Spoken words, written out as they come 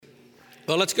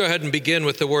Well, let's go ahead and begin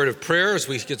with the word of prayer as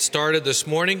we get started this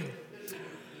morning.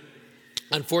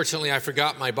 Unfortunately, I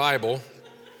forgot my Bible.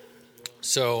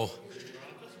 So,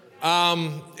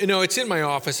 it's in my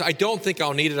office. I don't think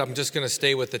I'll need it. I'm just going to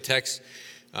stay with the text.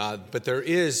 But there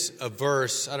is a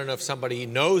verse, I don't know if somebody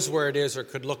knows where it is or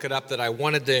could look it up, that I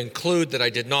wanted to include that I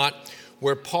did not,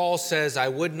 where Paul says, I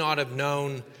would not have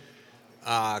known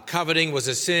coveting was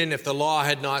a sin if the law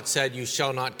had not said you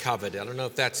shall not covet. I don't know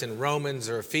if that's in Romans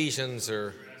or Ephesians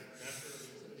or...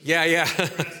 Yeah.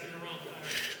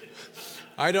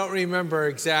 I don't remember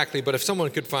exactly, but if someone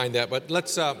could find that. But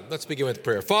let's begin with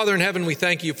prayer. Father in heaven, we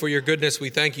thank you for your goodness. We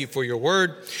thank you for your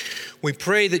word. We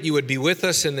pray that you would be with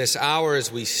us in this hour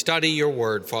as we study your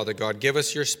word. Father God, give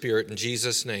us your spirit in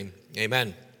Jesus' name.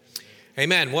 Amen.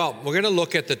 Amen. Well, we're going to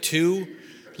look at the two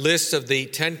lists of the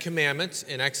Ten Commandments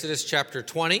in Exodus chapter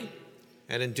 20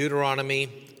 and in Deuteronomy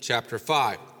chapter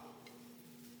 5.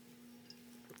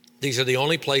 These are the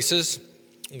only places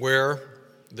where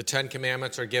the Ten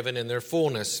Commandments are given in their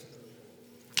fullness.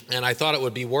 And I thought it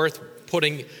would be worth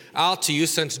putting out to you,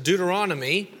 since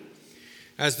Deuteronomy,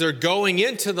 as they're going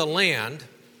into the land,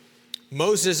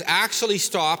 Moses actually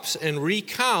stops and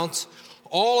recounts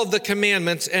all of the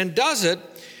commandments and does it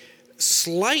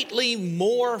slightly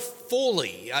more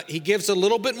fully. He gives a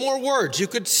little bit more words. You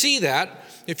could see that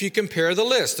if you compare the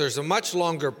list. There's a much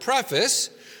longer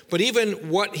preface, but even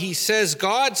what he says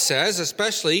God says,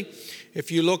 especially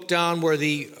if you look down where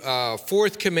the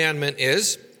fourth commandment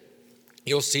is,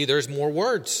 you'll see there's more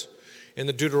words in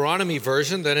the Deuteronomy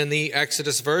version than in the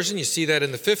Exodus version. You see that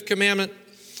in the fifth commandment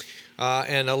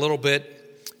and a little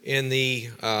bit in the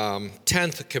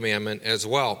 10th commandment as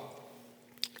well.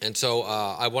 And so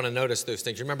I want to notice those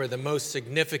things. Remember, the most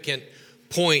significant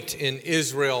point in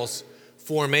Israel's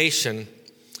formation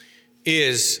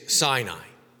is Sinai.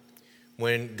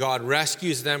 When God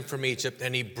rescues them from Egypt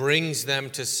and he brings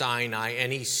them to Sinai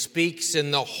and he speaks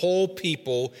and the whole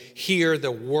people hear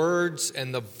the words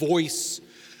and the voice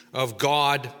of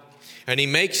God, and he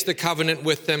makes the covenant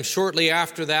with them shortly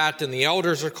after that, and the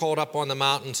elders are called up on the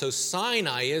mountain. So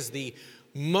Sinai is the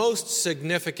most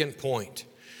significant point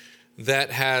that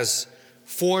has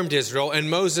formed Israel, and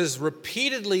Moses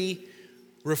repeatedly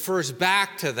refers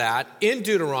back to that in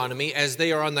Deuteronomy as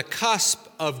they are on the cusp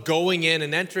of going in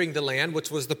and entering the land,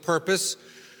 which was the purpose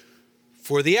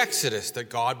for the Exodus, that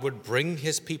God would bring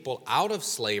his people out of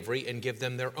slavery and give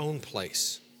them their own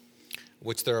place,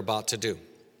 which they're about to do.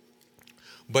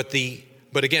 But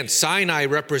again, Sinai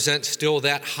represents still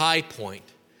that high point,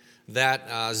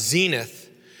 that zenith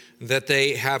that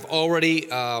they have already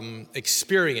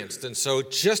experienced. And so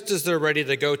just as they're ready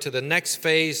to go to the next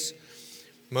phase,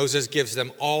 Moses gives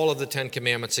them all of the Ten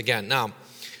Commandments again. Now,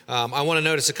 I want to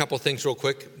notice a couple things real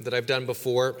quick that I've done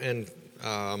before,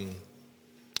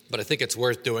 but I think it's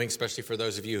worth doing, especially for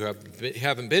those of you who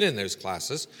haven't been in those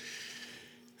classes.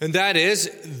 And that is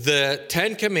the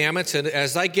Ten Commandments, and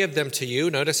as I give them to you,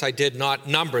 notice I did not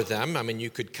number them. I mean, you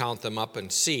could count them up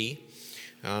and see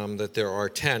that there are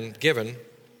 10 given.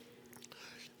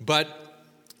 But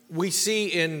we see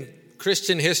in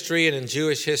Christian history and in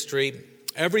Jewish history,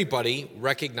 everybody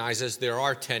recognizes there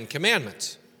are 10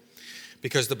 commandments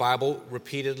because the Bible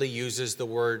repeatedly uses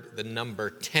the number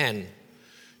 10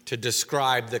 to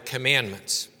describe the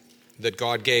commandments that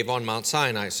God gave on Mount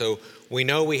Sinai. So we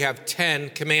know we have 10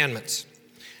 commandments.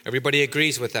 Everybody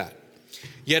agrees with that.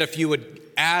 Yet if you would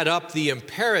add up the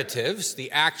imperatives,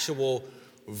 the actual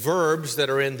verbs that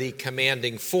are in the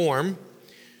commanding form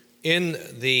in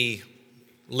the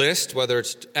list, whether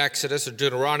it's Exodus or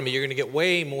Deuteronomy, you're going to get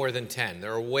way more than 10.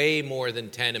 There are way more than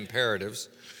 10 imperatives,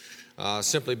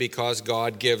 simply because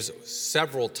God gives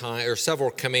several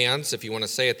commands, if you want to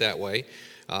say it that way,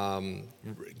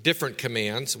 different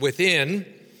commands within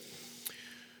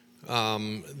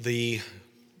the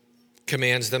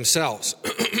commands themselves.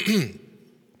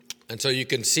 And so you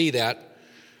can see that,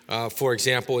 for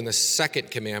example, in the second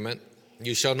commandment,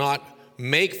 you shall not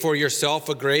make for yourself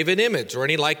a graven image or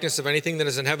any likeness of anything that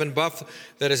is in heaven above,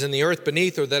 that is in the earth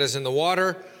beneath, or that is in the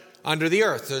water under the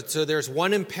earth. So there's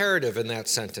one imperative in that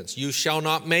sentence. You shall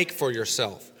not make for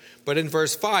yourself. But in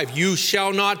verse 5, you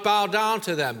shall not bow down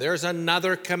to them. There's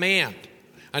another command,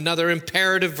 another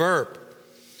imperative verb.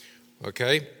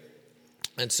 Okay?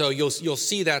 And so you'll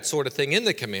see that sort of thing in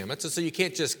the commandments. And so you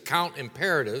can't just count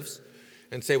imperatives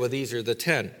and say, well, these are the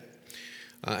 10.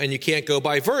 And you can't go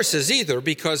by verses either,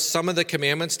 because some of the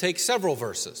commandments take several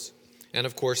verses. And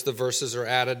of course, the verses are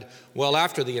added well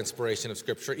after the inspiration of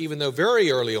Scripture, even though very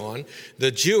early on,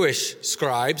 the Jewish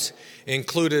scribes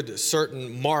included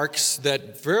certain marks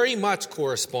that very much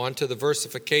correspond to the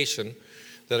versification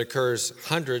that occurs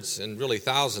hundreds and really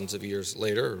thousands of years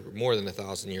later, or more than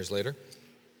 1,000 years later.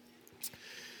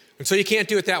 And so you can't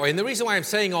do it that way. And the reason why I'm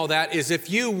saying all that is if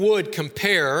you would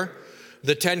compare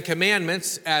the Ten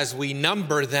Commandments as we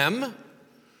number them,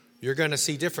 you're going to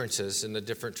see differences in the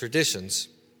different traditions,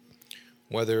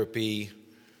 whether it be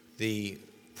the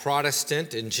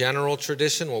Protestant in general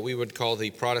tradition, what we would call the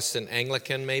Protestant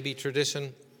Anglican maybe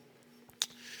tradition,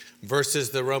 versus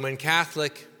the Roman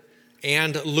Catholic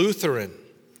and Lutheran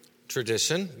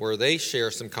tradition, where they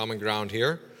share some common ground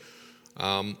here,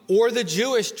 or the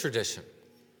Jewish tradition.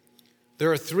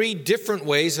 There are three different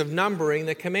ways of numbering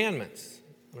the commandments.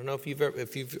 I don't know if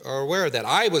you are aware of that.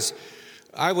 I was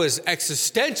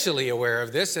existentially aware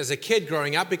of this as a kid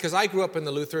growing up because I grew up in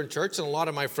the Lutheran church and a lot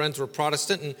of my friends were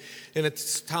Protestant. And in a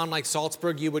town like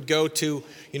Salzburg, you would go to,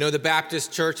 the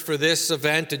Baptist church for this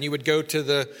event, and you would go to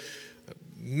the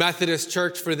Methodist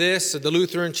church for this, or the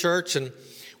Lutheran church, and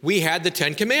we had the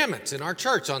Ten Commandments in our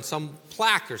church on some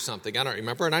plaque or something. I don't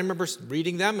remember. And I remember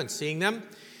reading them and seeing them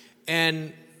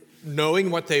and knowing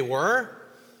what they were,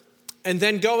 and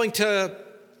then going to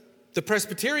the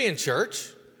Presbyterian church,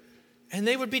 and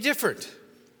they would be different.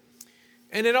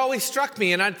 And it always struck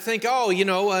me, and I'd think,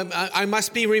 I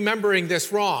must be remembering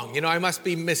this wrong. I must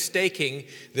be mistaking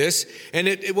this.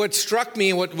 And what struck me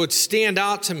and what would stand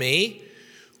out to me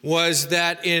was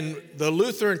that in the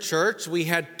Lutheran church, we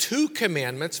had two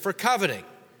commandments for coveting.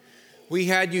 We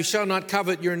had, you shall not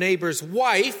covet your neighbor's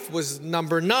wife was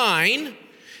number 9,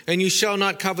 and you shall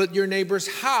not covet your neighbor's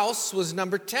house was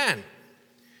number 10.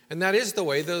 And that is the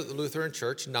way the Lutheran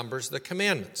church numbers the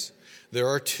commandments. There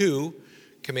are two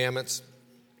commandments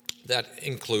that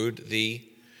include the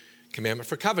commandment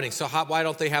for coveting. So why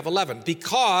don't they have 11?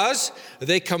 Because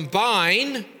they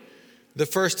combine the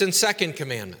first and second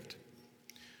commandment.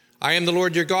 I am the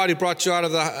Lord your God who brought you out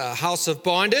of the house of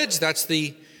bondage. That's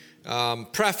the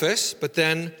preface. But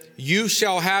then, you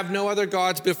shall have no other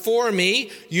gods before me.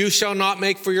 You shall not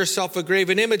make for yourself a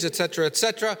graven image, etc.,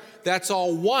 etc. That's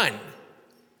all one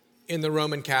in the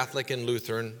Roman Catholic and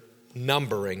Lutheran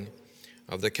numbering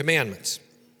of the commandments.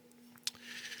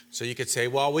 So you could say,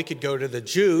 well, we could go to the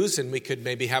Jews and we could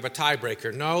maybe have a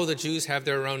tiebreaker. No, the Jews have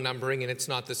their own numbering and it's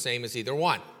not the same as either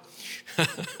one.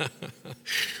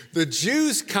 The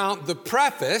Jews count the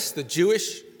preface, the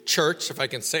Jewish church, if I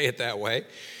can say it that way,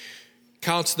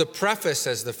 counts the preface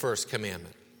as the first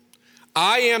commandment.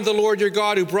 I am the Lord your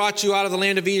God who brought you out of the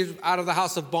land of Egypt, out of the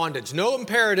house of bondage. No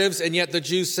imperatives, and yet the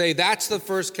Jews say that's the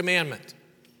first commandment.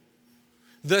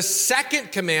 The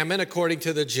second commandment, according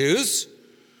to the Jews,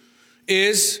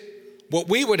 is what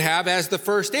we would have as the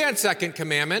first and second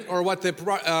commandment, or what the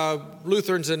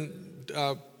Lutherans and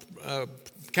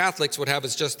Catholics would have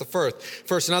as just the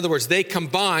first. In other words, they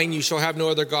combine, you shall have no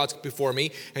other gods before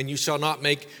me, and you shall not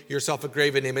make yourself a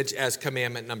graven image as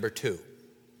commandment number 2.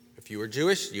 If you were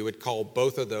Jewish, you would call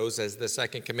both of those as the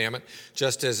second commandment,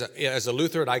 just as a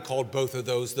Lutheran, I called both of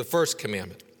those the first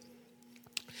commandment.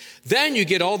 Then you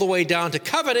get all the way down to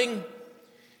coveting,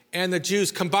 and the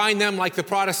Jews combine them like the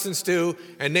Protestants do,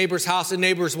 and neighbor's house and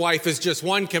neighbor's wife is just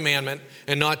one commandment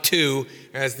and not two,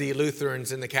 as the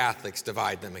Lutherans and the Catholics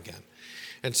divide them again.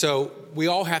 And so we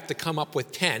all have to come up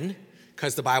with 10,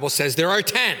 because the Bible says there are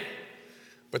 10.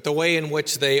 But the way in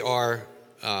which they are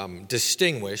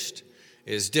distinguished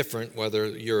is different, whether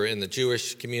you're in the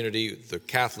Jewish community, the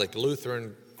Catholic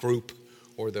Lutheran group,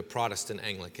 or the Protestant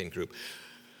Anglican group.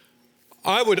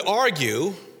 I would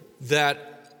argue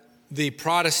that the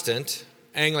Protestant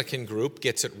Anglican group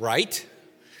gets it right.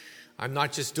 I'm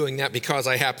not just doing that because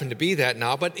I happen to be that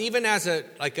now, but even as a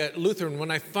Lutheran,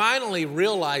 when I finally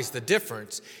realized the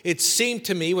difference, it seemed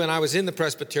to me when I was in the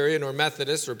Presbyterian or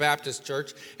Methodist or Baptist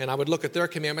church and I would look at their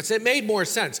commandments, it made more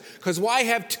sense. Because why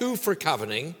have 2 for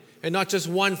coveting and not just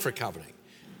 1 for coveting?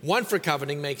 1 for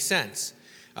coveting makes sense.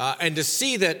 And to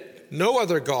see that no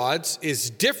other gods is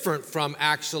different from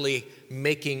actually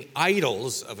making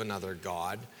idols of another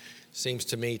god seems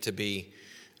to me to be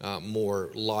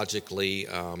more logically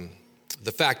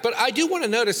the fact. But I do want to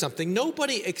notice something.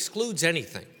 Nobody excludes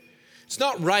anything. It's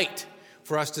not right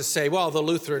for us to say, well, the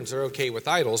Lutherans are okay with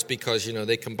idols because,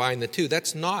 they combine the two.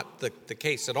 That's not the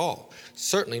case at all.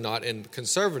 Certainly not in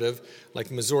conservative,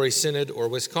 like Missouri Synod or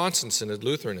Wisconsin Synod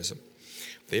Lutheranism.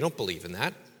 They don't believe in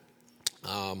that,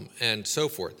 and so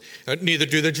forth. Neither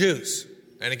do the Jews.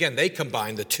 And again, they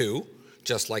combine the two,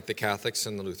 just like the Catholics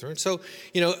and the Lutherans. So,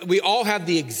 we all have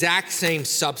the exact same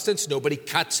substance. Nobody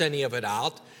cuts any of it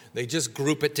out. They just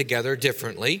group it together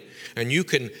differently. And you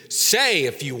can say,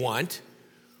 if you want,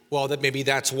 well, that maybe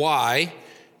that's why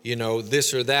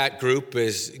this or that group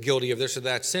is guilty of this or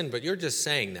that sin, but you're just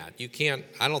saying that.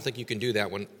 I don't think you can do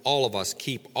that when all of us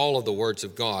keep all of the words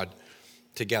of God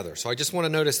together. So I just want to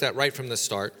notice that right from the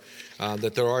start,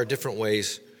 that there are different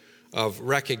ways of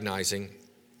recognizing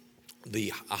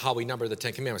how we number the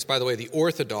Ten Commandments. By the way, the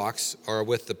Orthodox are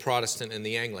with the Protestant and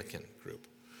the Anglican group.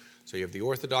 So you have the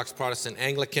Orthodox, Protestant,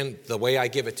 Anglican, the way I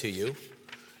give it to you.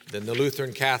 Then the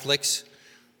Lutheran Catholics,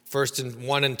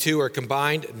 1 and 2 are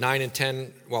combined, 9 and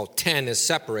 10, 10 is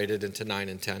separated into 9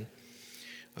 and 10.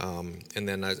 And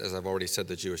then, as I've already said,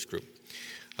 the Jewish group.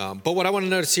 But what I want to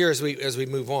notice here as we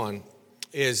move on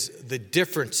is the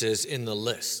differences in the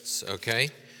lists, okay?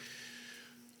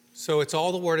 So it's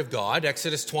all the Word of God.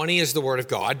 Exodus 20 is the Word of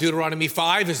God. Deuteronomy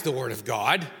 5 is the Word of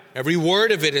God. Every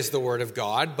word of it is the Word of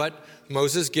God, but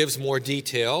Moses gives more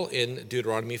detail in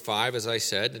Deuteronomy 5, as I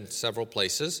said, in several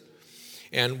places.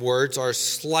 And words are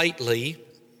slightly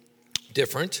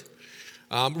different.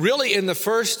 Really, in the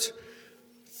first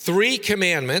 3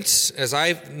 commandments, as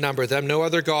I number them, no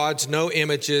other gods, no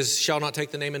images, shall not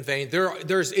take the name in vain.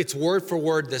 It's word for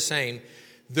word the same.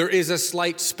 There is a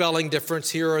slight spelling difference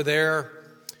here or there.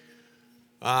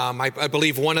 I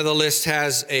believe one of the lists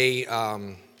has a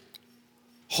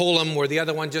holem, where the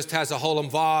other one just has a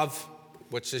holem vav,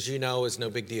 which, as you know, is no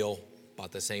big deal.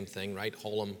 About the same thing, right?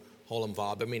 Holem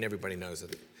vav. I mean, everybody knows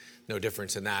it. No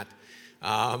difference in that.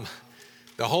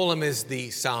 The holem is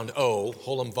the sound O.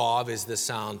 Holem vav is the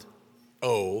sound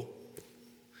O.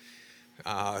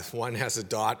 One has a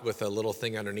dot with a little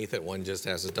thing underneath it. One just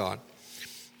has a dot.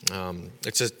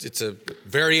 It's a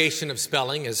variation of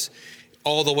spelling, as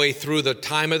all the way through the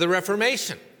time of the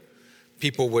Reformation,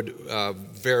 people would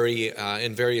vary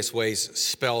in various ways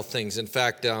spell things. In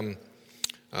fact, who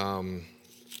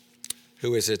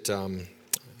is it?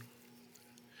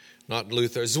 Not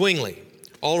Luther, Zwingli.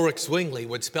 Ulrich Zwingli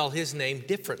would spell his name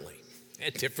differently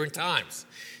at different times.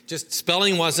 Just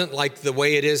spelling wasn't like the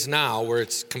way it is now, where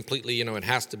it's completely, it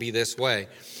has to be this way.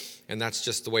 And that's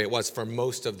just the way it was for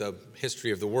most of the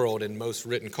history of the world. In most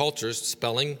written cultures,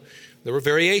 spelling, there were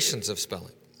variations of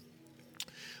spelling.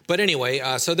 But anyway,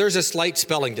 so there's a slight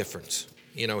spelling difference,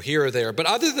 here or there. But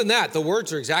other than that, the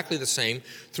words are exactly the same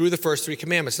through the first 3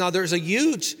 commandments. Now, there's a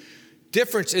huge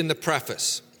difference in the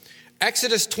preface.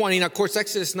 Exodus 20, now, of course,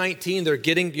 Exodus 19,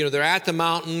 they're at the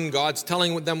mountain. God's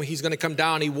telling them he's going to come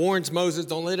down. He warns Moses,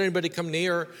 don't let anybody come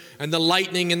near. And the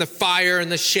lightning and the fire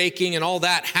and the shaking and all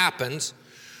that happens.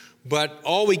 But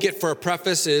all we get for a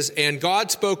preface is, and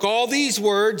God spoke all these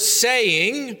words,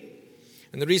 saying,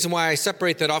 and the reason why I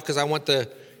separate that off, because I want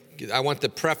the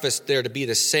preface there to be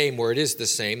the same, where it is the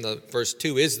same. The verse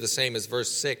 2 is the same as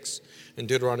verse 6 in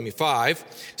Deuteronomy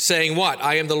 5, saying what?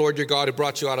 I am the Lord your God who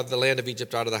brought you out of the land of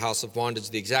Egypt, out of the house of bondage.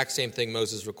 The exact same thing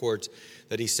Moses records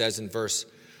that he says in verse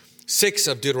 6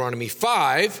 of Deuteronomy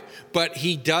 5, but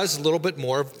he does a little bit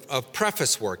more of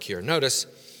preface work here. Notice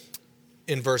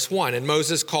in verse 1, and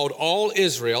Moses called all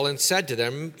Israel and said to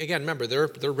them, again, remember,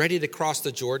 they're ready to cross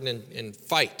the Jordan and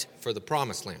fight for the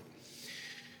promised land.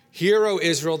 Hear, O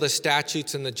Israel, the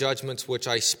statutes and the judgments which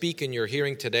I speak in your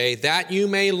hearing today, that you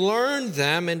may learn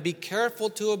them and be careful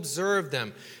to observe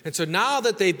them. And so now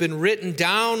that they've been written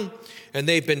down and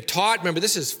they've been taught, remember,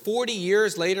 this is 40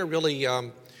 years later, really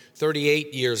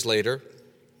 38 years later,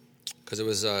 because it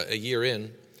was a year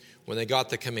in when they got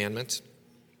the commandments.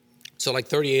 So like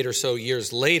 38 or so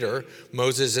years later,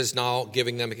 Moses is now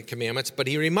giving them the commandments, but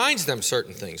he reminds them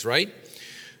certain things, right?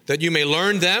 That you may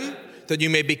learn them, that you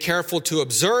may be careful to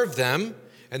observe them.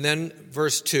 And then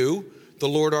verse 2, the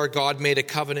Lord our God made a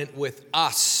covenant with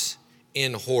us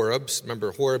in Horeb.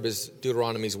 Remember, Horeb is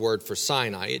Deuteronomy's word for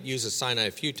Sinai. It uses Sinai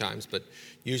a few times, but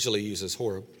usually uses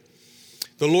Horeb.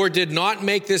 The Lord did not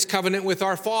make this covenant with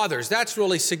our fathers. That's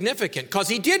really significant, because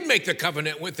he did make the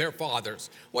covenant with their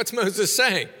fathers. What's Moses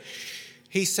saying?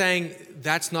 He's saying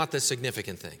that's not the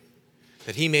significant thing,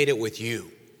 that he made it with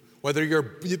you. Whether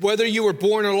you were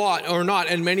born or not,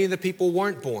 and many of the people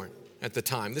weren't born at the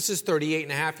time. This is 38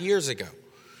 and a half years ago.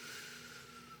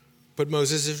 But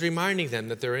Moses is reminding them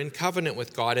that they're in covenant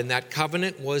with God, and that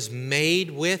covenant was made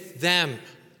with them.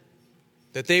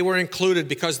 That they were included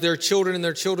because their children and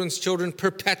their children's children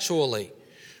perpetually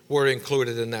were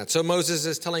included in that. So Moses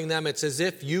is telling them it's as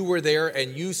if you were there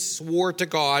and you swore to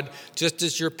God, just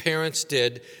as your parents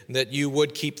did, that you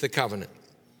would keep the covenant.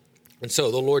 And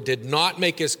so the Lord did not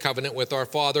make his covenant with our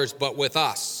fathers, but with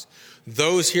us.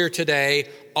 Those here today,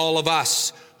 all of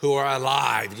us who are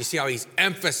alive. You see how he's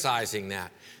emphasizing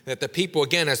that? That the people,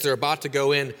 again, as they're about to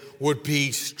go in, would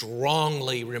be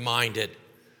strongly reminded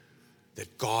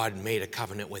that God made a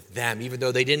covenant with them, even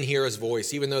though they didn't hear his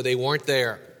voice, even though they weren't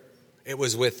there. It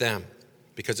was with them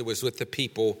because it was with the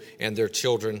people and their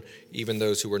children, even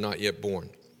those who were not yet born.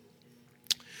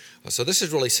 So this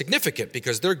is really significant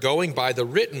because they're going by the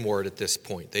written word at this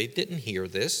point. They didn't hear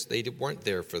this. They weren't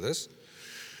there for this.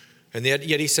 And yet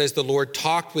he says, the Lord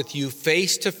talked with you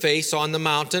face to face on the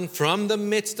mountain from the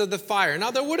midst of the fire.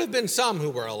 Now, there would have been some who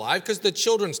were alive because the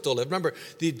children still lived. Remember,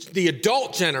 the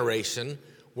adult generation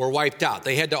were wiped out.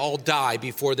 They had to all die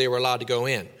before they were allowed to go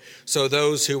in. So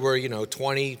those who were,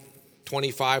 20,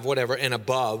 25, whatever, and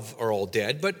above are all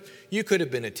dead. But you could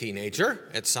have been a teenager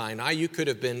at Sinai. You could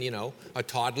have been, a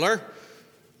toddler.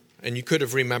 And you could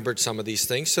have remembered some of these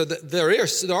things. So there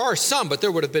are some, but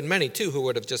there would have been many too who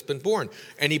would have just been born.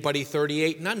 Anybody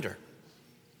 38 and under.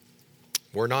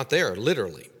 We're not there,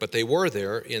 literally, but they were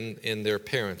there in their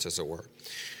parents, as it were.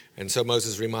 And so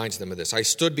Moses reminds them of this. I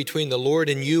stood between the Lord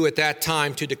and you at that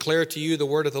time to declare to you the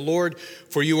word of the Lord,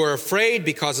 for you were afraid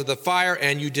because of the fire,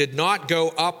 and you did not go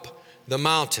up the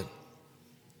mountain.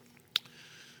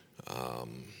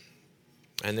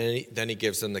 And then he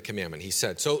gives them the commandment. He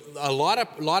said, so a lot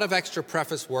of extra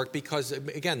preface work because,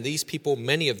 again, these people,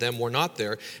 many of them were not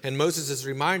there. And Moses is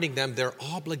reminding them their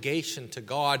obligation to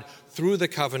God through the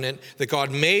covenant that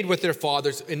God made with their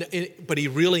fathers, but he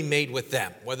really made with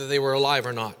them, whether they were alive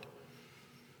or not.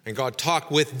 And God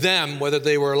talked with them, whether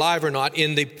they were alive or not,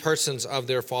 in the persons of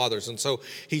their fathers. And so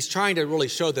he's trying to really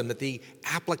show them that the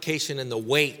application and the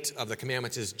weight of the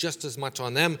commandments is just as much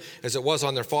on them as it was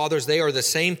on their fathers. They are the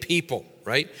same people,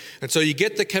 right? And so you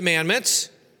get the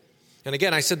commandments. And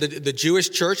again, I said the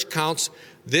Jewish church counts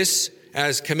this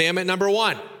as commandment number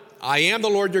 1. I am the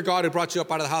Lord your God who brought you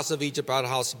up out of the house of Egypt, out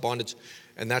of the house of bondage.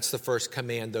 And that's the first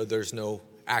command, though there's no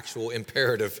actual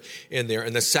imperative in there.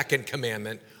 And the second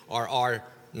commandment are our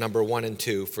number 1 and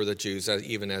 2 for the Jews,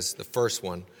 even as the first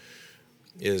one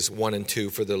is 1 and 2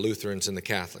 for the Lutherans and the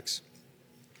Catholics.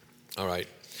 All right.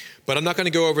 But I'm not going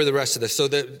to go over the rest of this. So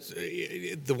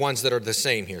the ones that are the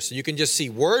same here. So you can just see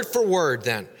word for word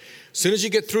then. As soon as you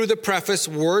get through the preface,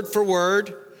 word for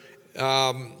word,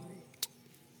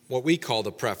 what we call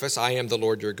the preface, I am the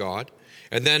Lord your God.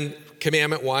 And then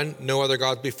commandment 1, no other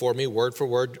gods before me, word for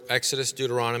word, Exodus,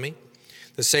 Deuteronomy.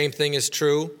 The same thing is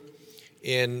true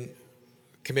in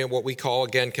what we call,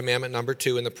 again, commandment number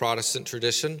 2 in the Protestant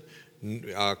tradition,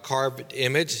 carved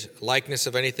image, likeness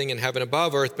of anything in heaven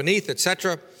above, earth beneath,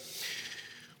 etc.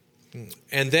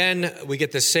 And then we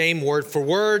get the same word for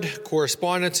word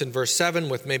correspondence in verse 7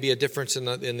 with maybe a difference in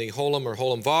the holem or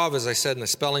holem vav, as I said in the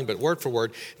spelling, but word for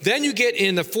word. Then you get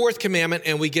in the 4th commandment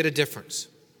and we get a difference.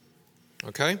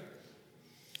 Okay?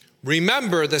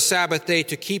 Remember the Sabbath day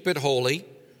to keep it holy.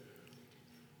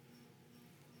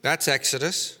 That's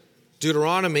Exodus.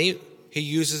 Deuteronomy, he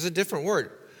uses a different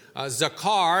word.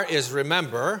 Zakar is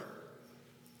remember.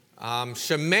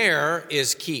 Shemer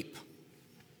is keep.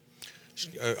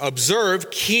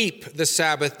 Observe, keep the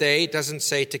Sabbath day. It doesn't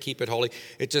say to keep it holy.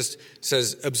 It just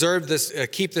says observe this,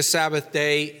 keep the Sabbath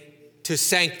day to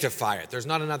sanctify it. There's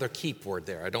not another keep word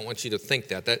there. I don't want you to think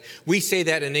that we say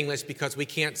that in English because we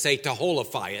can't say to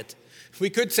holify it.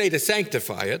 We could say to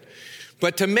sanctify it.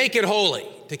 But to make it holy,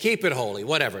 to keep it holy,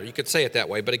 whatever. You could say it that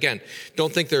way. But again,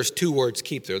 don't think there's 2 words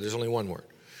keep there. There's only 1 word.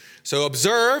 So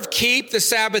observe, keep the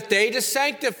Sabbath day to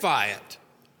sanctify it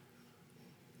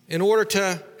in order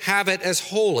to have it as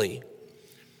holy.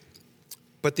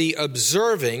 But the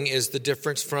observing is the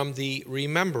difference from the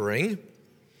remembering.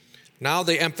 Now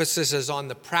the emphasis is on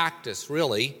the practice,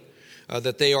 really,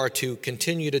 that they are to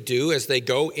continue to do as they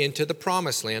go into the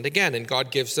promised land. Again, and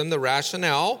God gives them the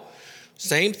rationale.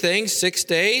 Same thing, 6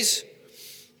 days.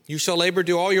 You shall labor,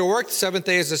 do all your work. The 7th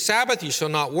day is the Sabbath. You shall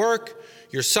not work.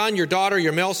 Your son, your daughter,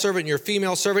 your male servant, and your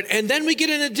female servant. And then we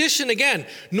get an addition again.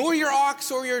 Nor your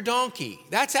ox or your donkey.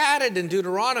 That's added in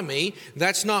Deuteronomy.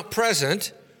 That's not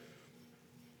present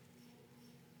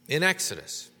in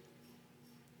Exodus.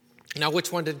 Now,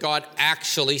 which one did God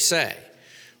actually say?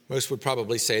 Most would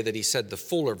probably say that he said the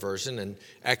fuller version, and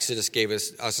Exodus gave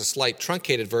us a slight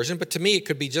truncated version. But to me, it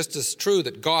could be just as true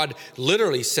that God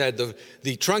literally said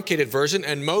the truncated version,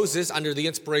 and Moses, under the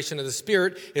inspiration of the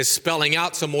Spirit, is spelling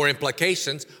out some more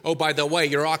implications. Oh, by the way,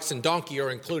 your ox and donkey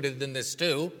are included in this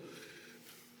too.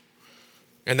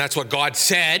 And that's what God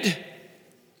said.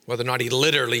 Whether or not he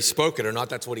literally spoke it or not,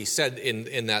 that's what he said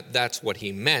in that. That's what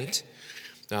he meant.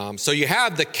 So you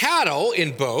have the cattle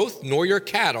in both, nor your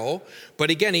cattle, but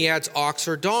again, he adds ox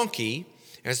or donkey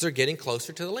as they're getting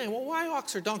closer to the land. Well, why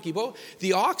ox or donkey? Well,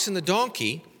 the ox and the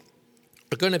donkey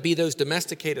are going to be those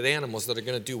domesticated animals that are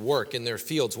going to do work in their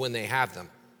fields when they have them,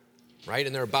 right?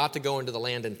 And they're about to go into the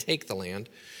land and take the land.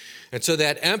 And so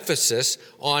that emphasis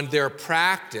on their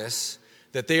practice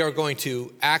that they are going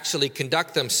to actually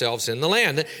conduct themselves in the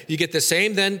land. You get the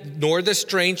same then, nor the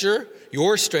stranger,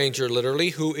 your stranger literally,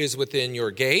 who is within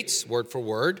your gates, word for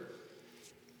word.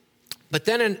 But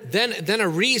then a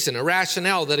reason, a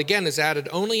rationale that again is added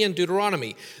only in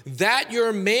Deuteronomy, that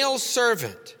your male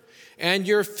servant and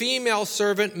your female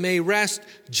servant may rest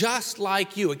just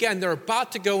like you. Again, they're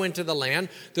about to go into the land.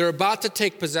 They're about to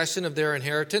take possession of their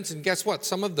inheritance. And guess what?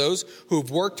 Some of those who've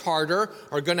worked harder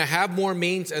are going to have more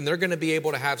means, and they're going to be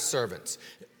able to have servants.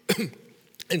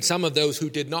 And some of those who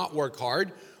did not work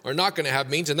hard are not going to have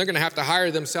means, and they're going to have to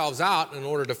hire themselves out in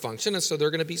order to function. And so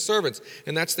they're going to be servants.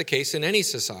 And that's the case in any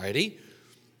society,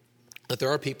 that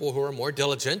there are people who are more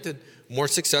diligent and more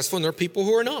successful, and there are people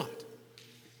who are not.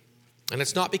 And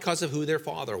it's not because of who their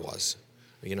father was,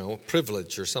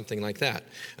 privilege or something like that.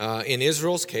 In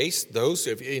Israel's case, those,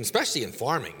 especially in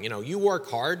farming, you work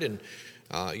hard and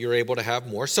you're able to have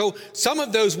more. So some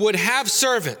of those would have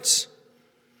servants.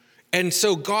 And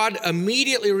so God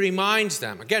immediately reminds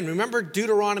them. Again, remember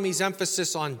Deuteronomy's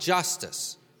emphasis on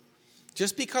justice.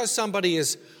 Just because somebody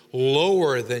is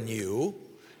lower than you,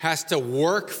 has to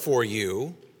work for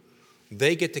you,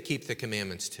 they get to keep the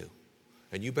commandments too.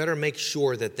 And you better make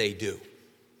sure that they do.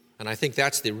 And I think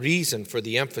that's the reason for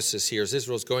the emphasis here as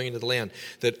Israel's going into the land,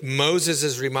 that Moses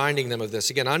is reminding them of this.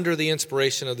 Again, under the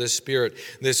inspiration of this Spirit,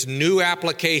 this new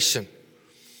application.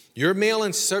 Your male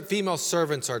and female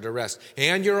servants are to rest,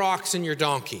 and your ox and your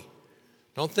donkey.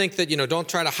 Don't think that, don't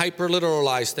try to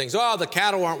hyper-literalize things. Oh, the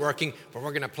cattle aren't working, but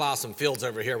we're going to plow some fields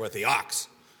over here with the ox.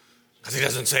 Because he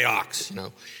doesn't say ox,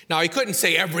 Now, he couldn't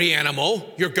say every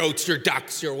animal, your goats, your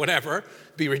ducks, your whatever.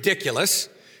 It'd be ridiculous.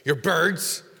 Your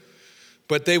birds.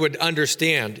 But they would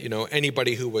understand,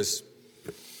 anybody who was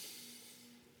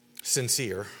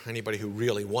sincere, anybody who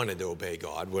really wanted to obey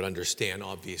God would understand.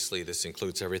 Obviously, this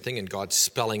includes everything. And God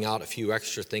spelling out a few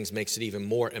extra things makes it even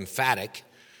more emphatic.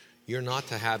 You're not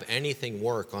to have anything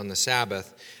work on the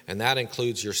Sabbath, and that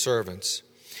includes your servants.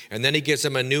 And then he gives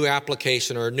them a new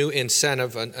application or a new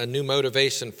incentive, a new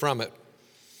motivation from it.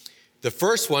 The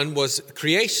first one was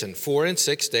creation. 4 and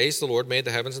 6 days the Lord made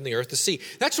the heavens and the earth, the sea.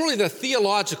 That's really the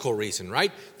theological reason,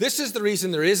 right? This is the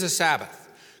reason there is a Sabbath.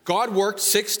 God worked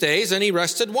 6 days and he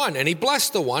rested one. And he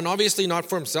blessed the one, obviously not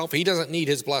for himself. He doesn't need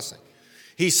his blessing.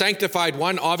 He sanctified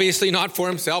one, obviously not for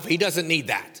himself. He doesn't need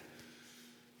that.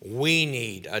 We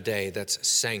need a day that's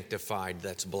sanctified,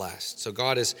 that's blessed. So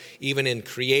God is, even in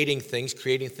creating things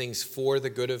for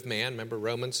the good of man. Remember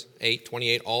Romans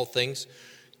 8:28, all things.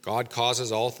 God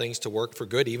causes all things to work for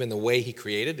good. Even the way he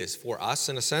created is for us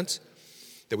in a sense.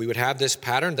 That we would have this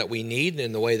pattern that we need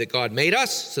in the way that God made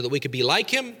us so that we could be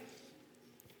like him,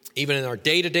 even in our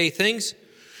day-to-day things.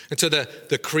 And so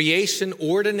the creation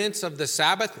ordinance of the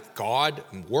Sabbath, God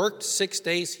worked 6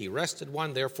 days, he rested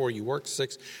one, therefore you work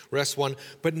 6, rest one.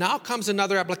 But now comes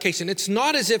another application. It's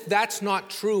not as if that's not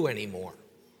true anymore.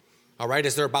 All right,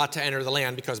 as they're about to enter the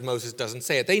land, because Moses doesn't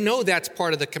say it. They know that's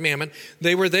part of the commandment.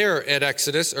 They were there at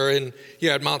Exodus, or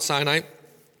at Mount Sinai,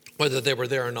 whether they were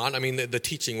there or not. I mean, the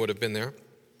teaching would have been there.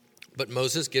 But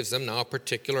Moses gives them now a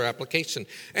particular application.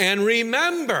 And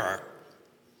remember,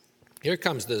 here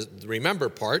comes the remember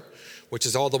part, which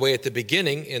is all the way at the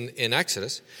beginning in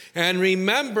Exodus. And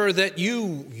remember that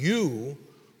you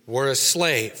were a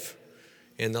slave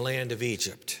in the land of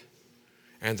Egypt.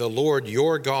 And the Lord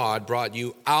your God brought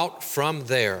you out from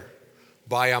there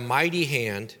by a mighty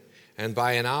hand and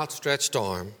by an outstretched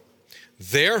arm.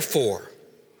 Therefore,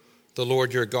 the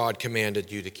Lord your God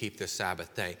commanded you to keep the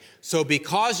Sabbath day. So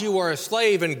because you were a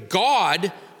slave and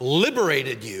God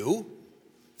liberated you,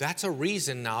 that's a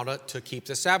reason now to keep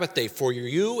the Sabbath day for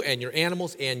you and your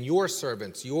animals and your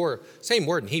servants. Your same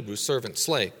word in Hebrew, servant,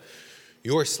 slave.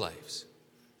 Your slaves.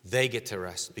 They get to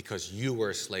rest because you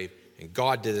were a slave and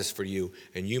God did this for you,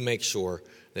 and you make sure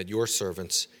that your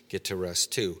servants get to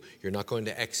rest too. You're not going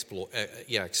to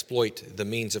exploit the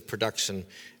means of production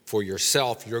for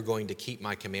yourself. You're going to keep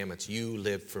my commandments. You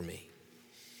live for me.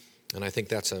 And I think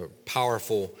that's a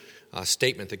powerful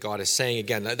statement that God is saying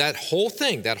again. That whole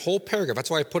thing, that whole paragraph,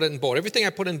 that's why I put it in bold. Everything I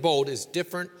put in bold is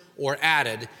different or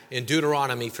added in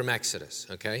Deuteronomy from Exodus,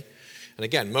 okay? And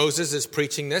again, Moses is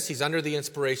preaching this. He's under the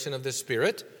inspiration of the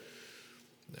Spirit.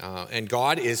 And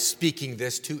God is speaking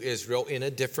this to Israel in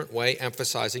a different way,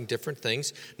 emphasizing different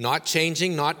things, not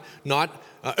changing, not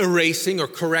erasing or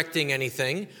correcting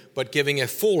anything, but giving a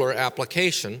fuller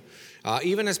application,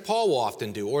 even as Paul will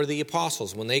often do, or the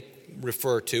apostles when they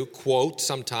refer to, quote,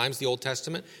 sometimes the Old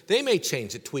Testament. They may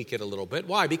change it, tweak it a little bit.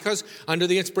 Why? Because under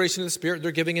the inspiration of the Spirit,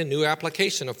 they're giving a new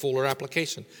application, a fuller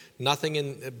application.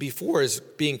 Nothing before is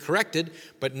being corrected,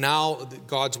 but now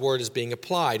God's word is being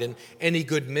applied. And any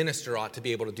good minister ought to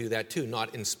be able to do that too,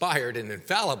 not inspired and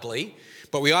infallibly,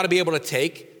 but we ought to be able to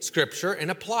take Scripture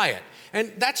and apply it.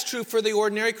 And that's true for the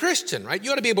ordinary Christian, right?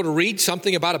 You ought to be able to read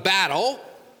something about a battle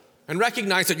and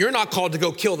recognize that you're not called to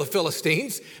go kill the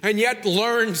Philistines, and yet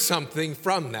learn something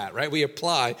from that, right? We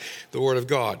apply the Word of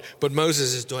God. But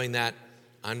Moses is doing that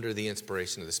under the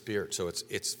inspiration of the Spirit, so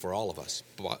it's for all of us.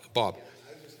 Bob? Yeah,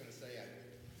 I was just going to say,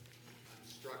 I'm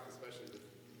struck, especially with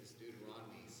this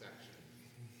Deuteronomy section,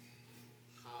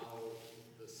 how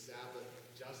the Sabbath,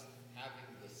 just having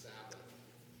the Sabbath,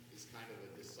 is kind of a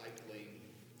discipling,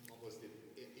 almost even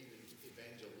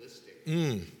evangelistic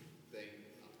thing,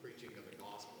 preaching of the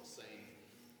gospel, saying,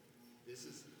 this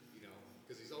is,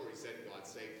 because he's already said God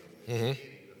saved them in the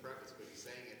beginning, the preface, but he's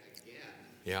saying it again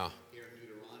here in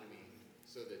Deuteronomy,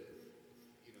 so that,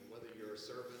 whether you're a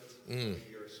servant, whether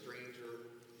you're a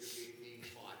stranger, you're being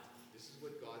taught, this is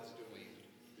what God's doing,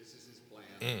 this is his plan,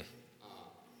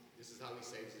 this is how he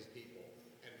saves his people.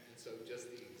 And so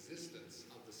just the existence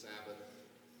of the Sabbath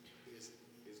is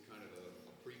kind of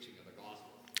a preaching of the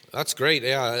gospel. That's great.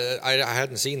 Yeah, I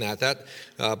hadn't seen that.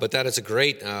 But that is a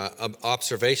great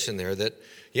observation there. That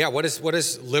what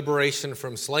is liberation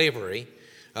from slavery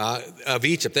of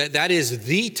Egypt? That is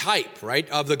the type, right,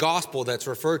 of the gospel that's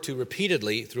referred to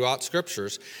repeatedly throughout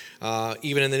Scriptures.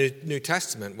 Even in the New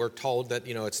Testament, we're told that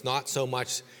it's not so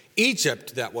much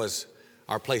Egypt that was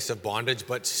our place of bondage,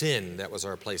 but sin that was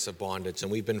our place of bondage,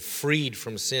 and we've been freed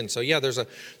from sin. So there's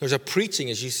a preaching,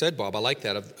 as you said, Bob. I like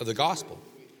that of the gospel.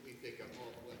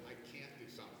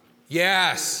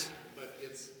 Yes. But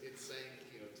it's saying,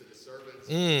 to the servants,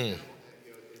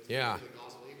 Yeah. The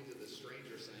gospel, even to the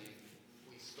stranger, saying,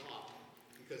 we stop,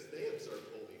 because they observe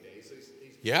holy days. So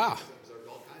these observe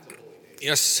all kinds of holy days.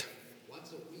 Yes.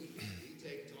 Once a week, we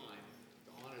take time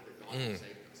to honor the God who saved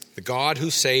us. The God who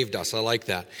saved us. I like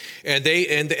that.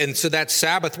 And so that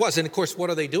Sabbath was, and of course, what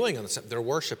are they doing on the Sabbath? They're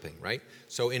worshiping, right?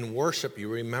 So in worship, you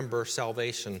remember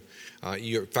salvation.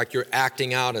 In fact, you're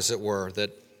acting out, as it were,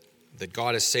 that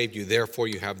God has saved you, therefore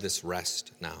you have this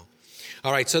rest now.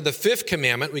 All right, so the fifth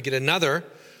commandment, we get another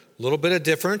little bit of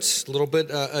difference, a little bit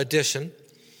addition.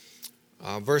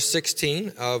 Verse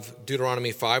 16 of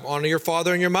Deuteronomy 5, honor your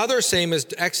father and your mother, same as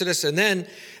Exodus. And then,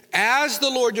 as the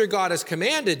Lord your God has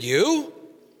commanded you,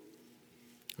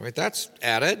 all right, that's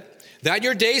added, that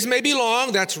your days may be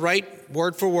long, that's right,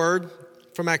 word for word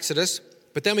from Exodus.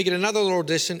 But then we get another little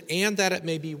addition, and that it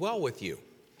may be well with you.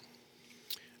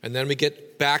 And then we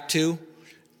get back to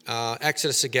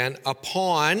Exodus again,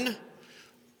 upon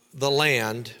the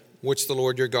land which the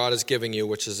Lord your God is giving you,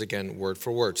 which is again word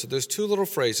for word. So there's two little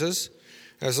phrases,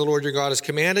 as the Lord your God has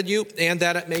commanded you, and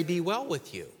that it may be well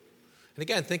with you. And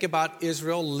again, think about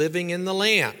Israel living in the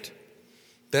land,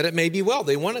 that it may be well.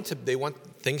 They want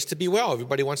things to be well.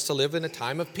 Everybody wants to live in a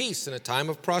time of peace, in a time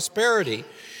of prosperity.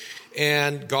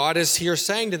 And God is here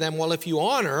saying to them, well, if you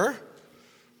honor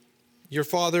your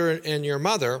father and your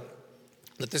mother,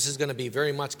 that this is going to be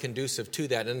very much conducive to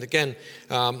that. And again,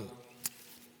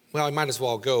 I might as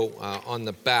well go on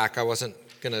the back. I wasn't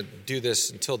going to do this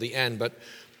until the end, but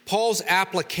Paul's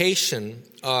application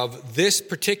of this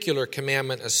particular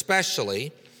commandment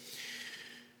especially,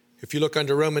 if you look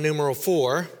under Roman numeral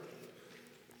 4,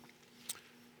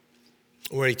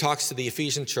 where he talks to the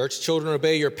Ephesian church, children,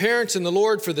 obey your parents in the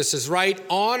Lord, for this is right.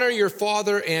 Honor your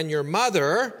father and your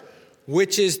mother,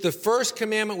 which is the first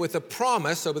commandment with a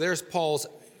promise. So there's Paul's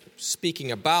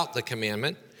speaking about the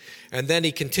commandment. And then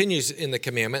he continues in the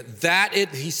commandment,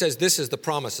 he says this is the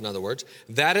promise, in other words,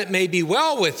 that it may be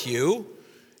well with you,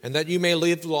 and that you may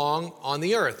live long on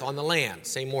the earth, on the land,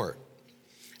 same word.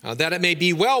 That it may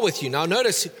be well with you. Now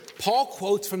notice, Paul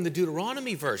quotes from the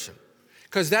Deuteronomy version,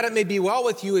 because that it may be well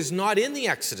with you is not in the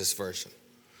Exodus version.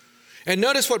 And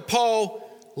notice what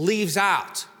Paul leaves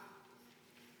out.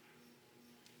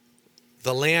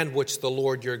 The land which the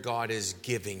Lord your God is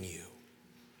giving you.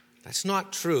 That's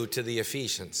not true to the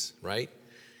Ephesians, right?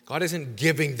 God isn't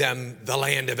giving them the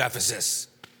land of Ephesus.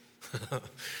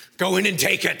 Go in and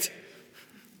take it.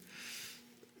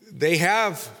 They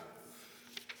have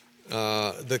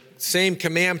the same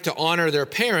command to honor their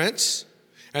parents,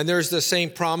 and there's the same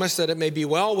promise that it may be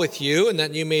well with you and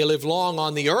that you may live long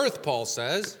on the earth, Paul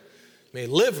says. May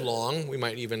live long, we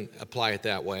might even apply it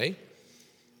that way.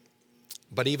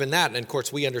 But even that, and of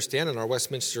course we understand, and our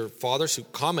Westminster fathers who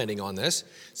commenting on this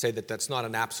say that that's not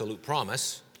an absolute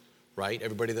promise, right?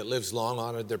 Everybody that lives long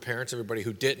honored their parents. Everybody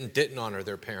who didn't honor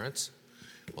their parents.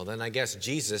 Well, then I guess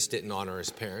Jesus didn't honor his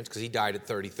parents because he died at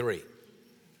 33.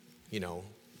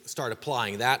 Start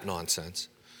applying that nonsense.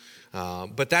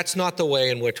 But that's not the way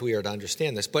in which we are to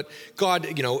understand this. But God,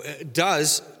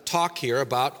 does talk here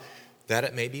about that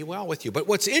it may be well with you. But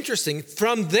what's interesting,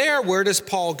 from there, where does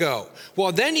Paul go?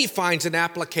 Well, then he finds an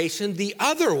application the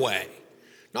other way.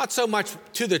 Not so much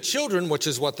to the children, which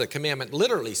is what the commandment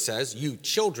literally says, you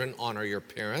children honor your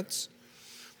parents.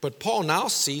 But Paul now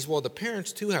sees, well, the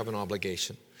parents too have an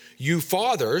obligation. You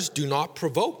fathers, do not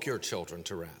provoke your children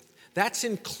to wrath. That's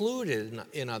included,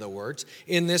 in other words,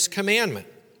 in this commandment.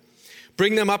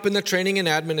 Bring them up in the training and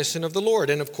admonition of the Lord.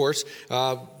 And of course,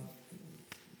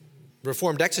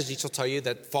 Reformed exegetes will tell you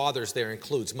that fathers there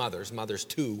includes mothers. Mothers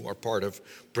too are part of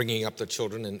bringing up the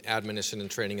children in admonition and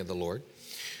training of the Lord.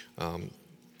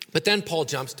 But then Paul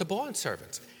jumps to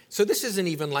bondservants. So this isn't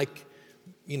even like,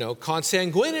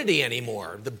 consanguinity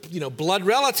anymore. Blood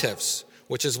relatives,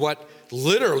 which is what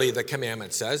literally the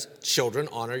commandment says. Children,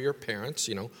 honor your parents,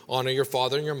 honor your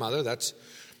father and your mother. That's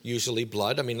usually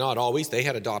blood. I mean, not always. They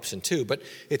had adoption too, but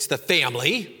it's the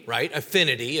family, right?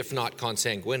 Affinity, if not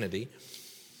consanguinity.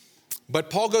 But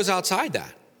Paul goes outside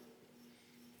that.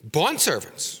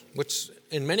 Bondservants, which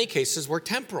in many cases were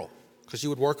temporal, because you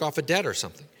would work off a debt or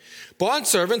something.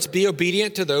 Bondservants, be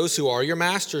obedient to those who are your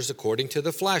masters according to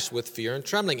the flesh, with fear and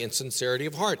trembling, in sincerity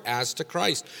of heart, as to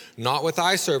Christ, not with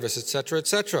eye service, etc.,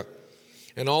 etc.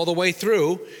 And all the way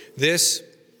through this,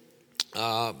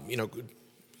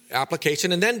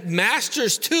 application. And then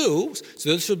masters too, so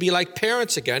this would be like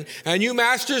parents again, and you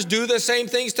masters do the same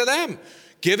things to them,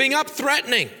 giving up,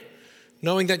 threatening,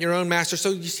 knowing that your own master. So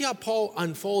you see how Paul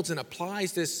unfolds and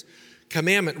applies this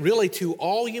commandment really to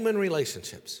all human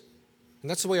relationships. And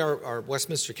that's the way our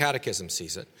Westminster Catechism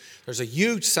sees it. There's a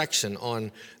huge section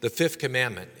on the fifth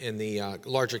commandment in the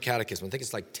larger catechism. I think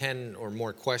it's like 10 or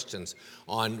more questions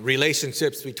on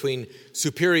relationships between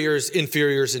superiors,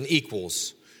 inferiors, and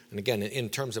equals. And again, in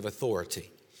terms of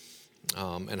authority,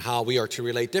 and how we are to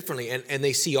relate differently. And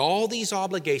they see all these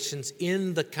obligations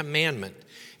in the commandment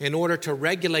in order to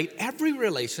regulate every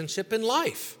relationship in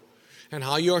life, and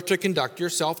how you are to conduct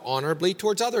yourself honorably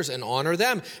towards others and honor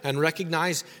them and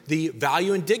recognize the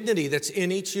value and dignity that's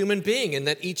in each human being, and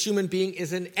that each human being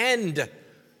is an end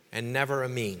and never a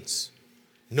means.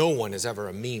 No one is ever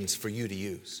a means for you to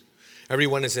use.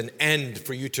 Everyone is an end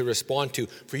for you to respond to,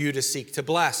 for you to seek to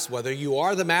bless. Whether you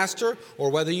are the master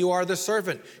or whether you are the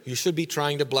servant, you should be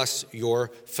trying to bless your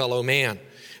fellow man.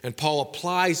 And Paul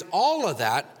applies all of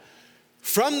that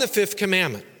from the fifth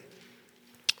commandment,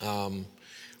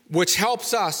 which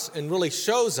helps us and really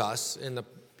shows us in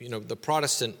the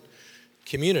Protestant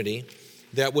community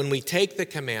that when we take the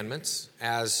commandments,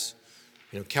 as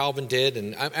Calvin did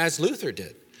and as Luther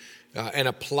did, and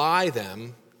apply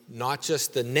them, not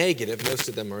just the negative, most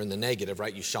of them are in the negative,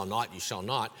 right? You shall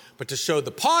not, but to show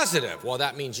the positive. Well,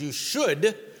 that means you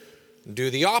should do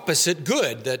the opposite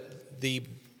good that the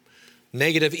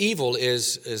negative evil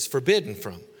is forbidden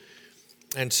from.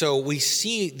 And so we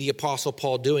see the Apostle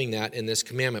Paul doing that in this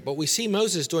commandment. But we see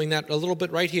Moses doing that a little bit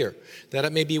right here, that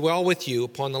it may be well with you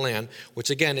upon the land, which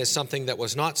again is something that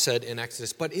was not said in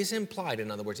Exodus, but is implied.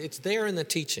 In other words, it's there in the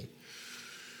teaching.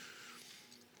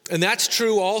 And that's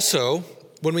true also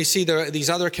when we see these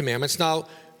other commandments. Now,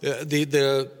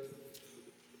 the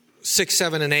 6,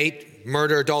 7, and 8,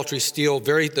 murder, adultery, steal,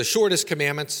 the shortest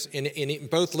commandments in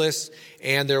both lists,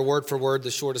 and they're word for word the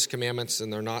shortest commandments,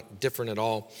 and they're not different at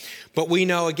all. But we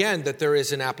know, again, that there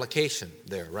is an application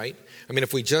there, right? I mean,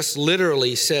 if we just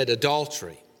literally said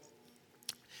adultery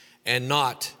and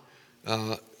not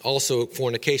also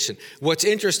fornication. What's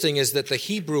interesting is that the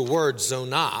Hebrew word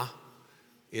zonah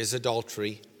is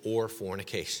adultery or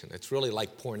fornication. It's really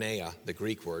like porneia, the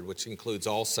Greek word, which includes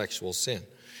all sexual sin.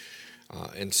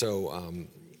 And so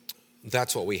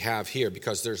that's what we have here,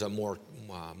 because there's a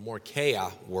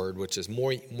morkeia word, which is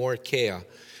morkeia,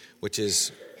 which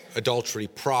is adultery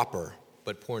proper,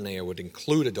 but porneia would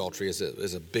include adultery as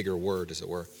a bigger word, as it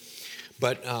were.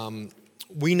 But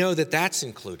we know that that's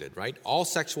included, right? All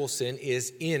sexual sin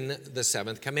is in the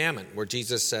seventh commandment, where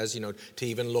Jesus says, to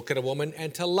even look at a woman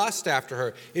and to lust after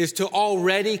her is to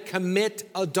already commit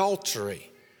adultery.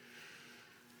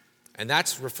 And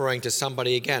that's referring to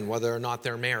somebody, again, whether or not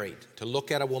they're married. To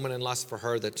look at a woman and lust for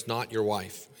her that's not your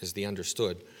wife is the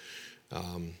understood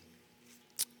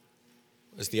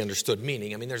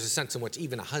meaning. I mean, there's a sense in which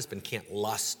even a husband can't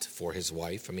lust for his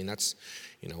wife. I mean, that's,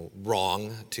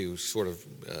 wrong to sort of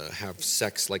have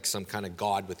sex like some kind of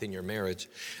god within your marriage.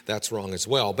 That's wrong as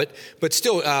well. But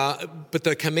still, but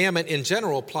the commandment in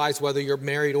general applies whether you're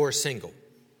married or single.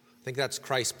 I think that's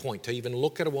Christ's point. To even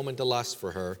look at a woman to lust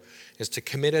for her is to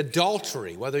commit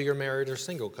adultery, whether you're married or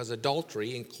single, because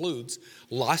adultery includes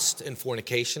lust and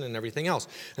fornication and everything else.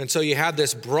 And so you have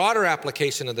this broader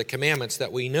application of the commandments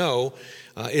that we know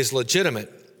is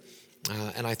legitimate.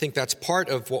 And I think that's part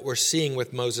of what we're seeing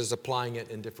with Moses applying it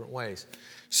in different ways.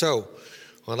 So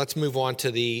let's move on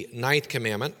to the 9th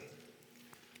commandment.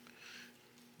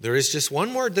 There is just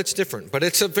one word that's different, but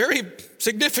it's a very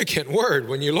significant word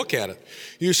when you look at it.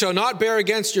 You shall not bear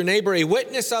against your neighbor a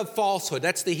witness of falsehood.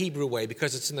 That's the Hebrew way,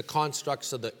 because it's in the construct,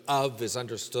 so the of is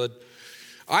understood.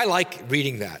 I like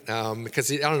reading that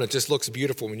because, I don't know, it just looks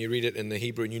beautiful when you read it in the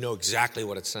Hebrew and you know exactly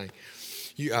what it's saying.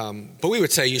 But we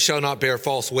would say you shall not bear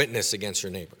false witness against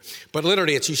your neighbor. But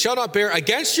literally it's you shall not bear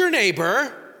against your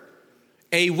neighbor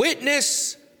a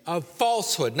witness of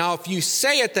falsehood. Now, if you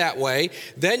say it that way,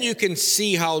 then you can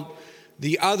see how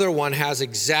the other one has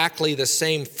exactly the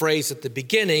same phrase at the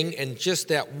beginning and just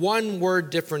that one word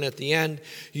different at the end.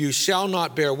 You shall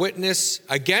not bear witness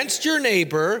against your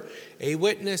neighbor a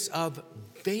witness of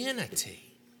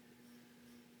vanity.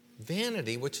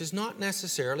 Vanity, which is not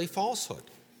necessarily falsehood,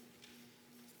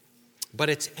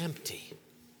 but it's empty.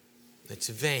 It's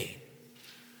vain.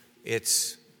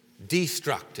 It's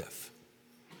destructive,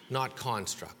 not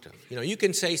constructive. You know, you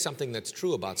can say something that's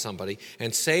true about somebody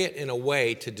and say it in a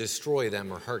way to destroy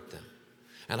them or hurt them.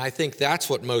 And I think that's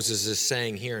what Moses is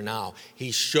saying here now.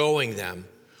 He's showing them,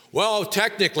 well,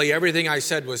 technically everything I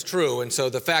said was true, and so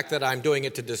the fact that I'm doing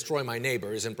it to destroy my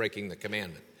neighbor isn't breaking the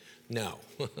commandment. No.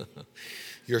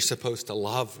 You're supposed to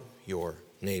love your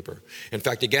neighbor. In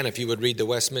fact, again, if you would read the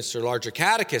Westminster Larger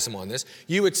Catechism on this,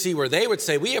 you would see where they would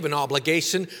say we have an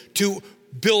obligation to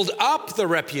build up the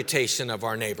reputation of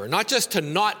our neighbor, not just to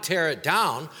not tear it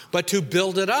down, but to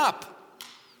build it up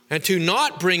and to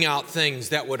not bring out things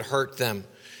that would hurt them.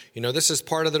 You know, this is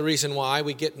part of the reason why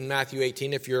we get in Matthew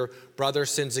 18, if your brother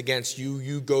sins against you,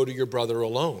 you go to your brother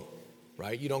alone,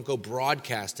 right? You don't go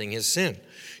broadcasting his sin.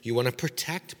 You want to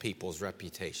protect people's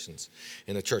reputations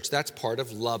in the church. That's part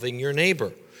of loving your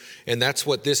neighbor. And that's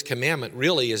what this commandment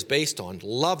really is based on,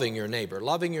 loving your neighbor.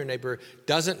 Loving your neighbor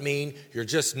doesn't mean you're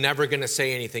just never going to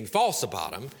say anything false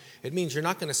about him. It means you're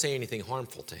not going to say anything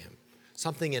harmful to him,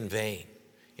 something in vain,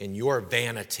 in your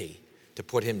vanity, to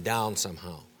put him down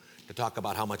somehow, to talk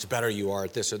about how much better you are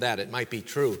at this or that. It might be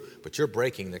true, but you're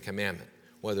breaking the commandment,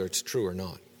 whether it's true or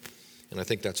not. And I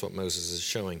think that's what Moses is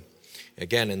showing,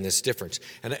 again, in this difference.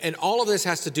 And all of this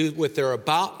has to do with they're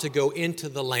about to go into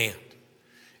the land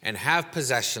and have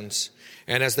possessions.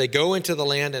 And as they go into the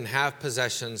land and have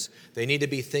possessions, they need to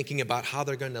be thinking about how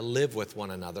they're going to live with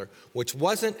one another, which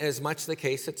wasn't as much the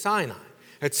case at Sinai.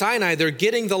 At Sinai, they're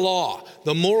getting the law,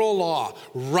 the moral law,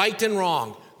 right and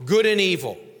wrong, good and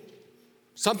evil.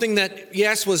 Something that,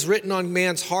 yes, was written on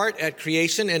man's heart at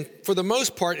creation and for the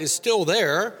most part is still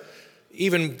there.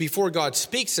 Even before God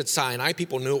speaks at Sinai,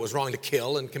 people knew it was wrong to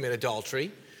kill and commit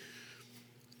adultery.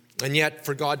 And yet,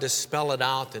 for God to spell it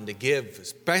out and to give,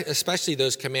 especially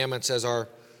those commandments, as our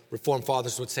Reformed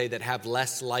fathers would say, that have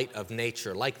less light of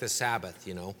nature, like the Sabbath,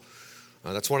 you know.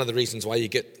 That's one of the reasons why you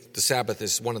get the Sabbath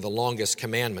is one of the longest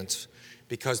commandments,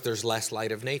 because there's less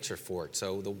light of nature for it.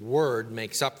 So the Word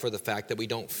makes up for the fact that we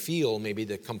don't feel maybe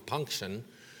the compunction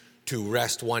to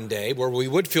rest one day, where we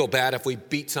would feel bad if we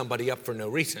beat somebody up for no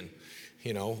reason,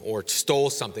 you know, or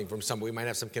stole something from somebody. We might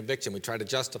have some conviction. We try to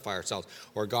justify ourselves.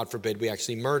 Or, God forbid, we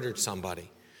actually murdered somebody.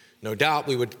 No doubt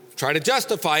we would try to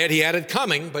justify it. He had it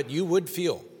coming, but you would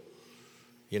feel,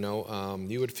 you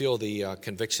would feel the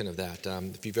conviction of that.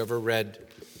 If you've ever read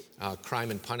Crime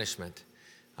and Punishment,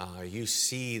 you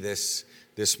see this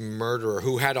murderer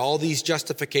who had all these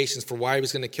justifications for why he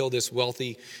was going to kill this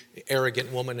wealthy,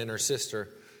 arrogant woman and her sister.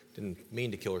 Didn't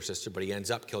mean to kill her sister, but he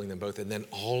ends up killing them both. And then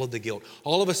all of the guilt,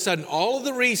 all of a sudden, all of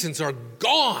the reasons are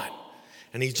gone.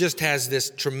 And he just has this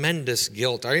tremendous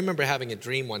guilt. I remember having a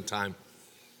dream one time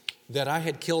that I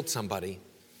had killed somebody.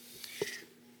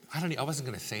 I wasn't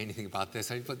going to say anything about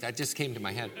this, but that just came to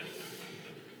my head.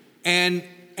 And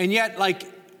yet, like,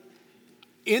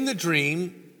 in the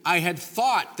dream, I had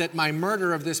thought that my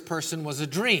murder of this person was a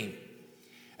dream.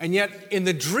 And yet, in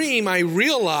the dream, I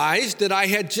realized that I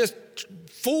had just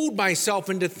fooled myself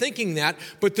into thinking that,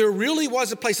 but there really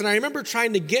was a place. And I remember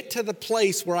trying to get to the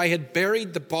place where I had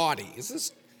buried the body. Is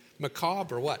this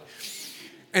macabre or what?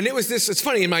 And it was this, it's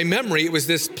funny, in my memory, it was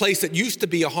this place that used to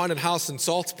be a haunted house in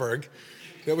Salzburg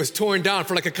that was torn down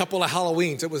for like a couple of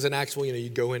Halloweens. It was an actual,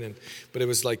 you'd go in but it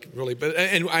was like really,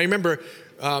 and I remember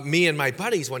me and my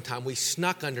buddies one time, we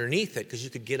snuck underneath it because you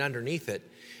could get underneath it.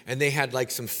 And they had like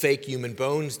some fake human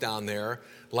bones down there,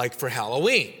 like for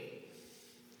Halloween.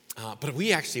 But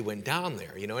we actually went down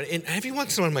there, and every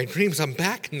once in a while in my dreams, I'm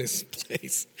back in this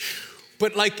place.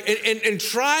 But and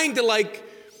trying to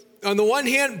on the one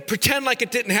hand, pretend like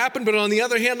it didn't happen, but on the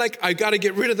other hand, I got to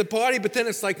get rid of the body. But then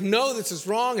it's no, this is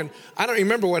wrong. And I don't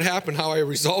remember what happened, how I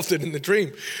resolved it in the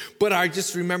dream. But I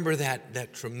just remember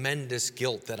that tremendous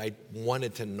guilt that I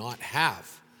wanted to not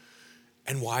have.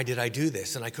 And why did I do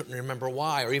this? And I couldn't remember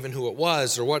why, or even who it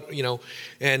was, or what,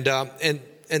 And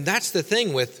that's the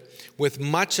thing with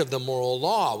much of the moral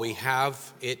law. We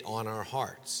have it on our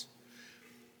hearts.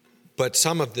 But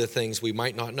some of the things we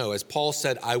might not know. As Paul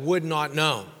said, I would not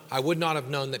have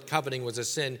known that coveting was a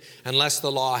sin unless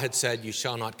the law had said, you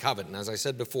shall not covet. And as I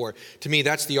said before, to me,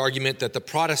 that's the argument that the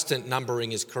Protestant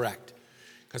numbering is correct.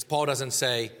 Because Paul doesn't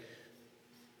say,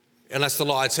 unless the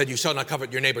law had said, you shall not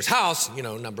covet your neighbor's house,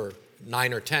 number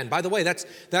 9 or 10. By the way,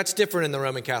 that's different in the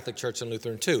Roman Catholic Church and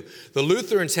Lutheran too. The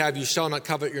Lutherans have, you shall not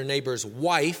covet your neighbor's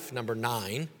wife, number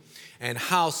 9, and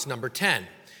house, number 10.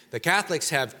 The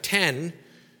Catholics have 9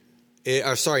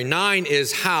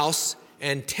 is house,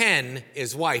 and 10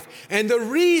 is wife. And the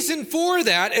reason for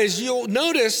that, as you'll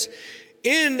notice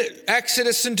in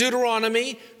Exodus and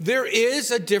Deuteronomy, there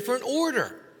is a different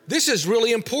order. This is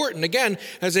really important, again,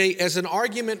 as an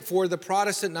argument for the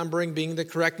Protestant numbering being the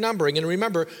correct numbering. And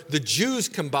remember, the Jews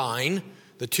combine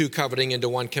the two coveting into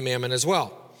one commandment as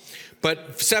well.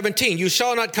 But 17, you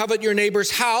shall not covet your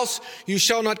neighbor's house, you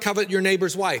shall not covet your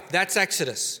neighbor's wife. That's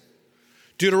Exodus.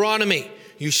 Deuteronomy,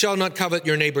 you shall not covet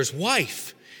your neighbor's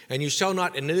wife, and you shall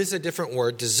not, and it is a different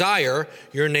word, desire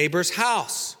your neighbor's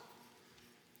house.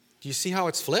 Do you see how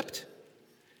it's flipped?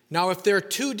 Now, if there are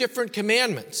two different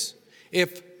commandments,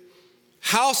 if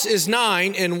house is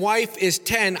 9 and wife is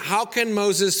 10, how can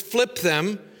Moses flip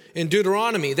them in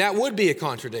Deuteronomy? That would be a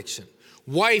contradiction.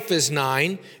 Wife is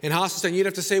 9 and house is 10. You'd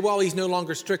have to say, well, he's no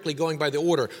longer strictly going by the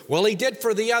order. Well, he did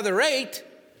for the other 8,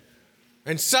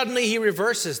 and suddenly he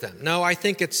reverses them. No, I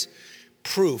think it's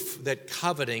proof that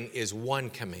coveting is one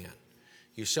command.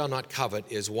 You shall not covet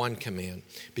is one command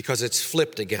because it's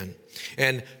flipped again.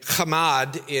 And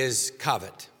chamad is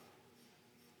covet.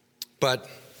 But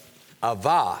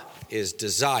avah is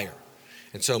desire.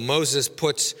 And so Moses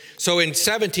so in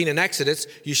 17 in Exodus,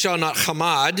 you shall not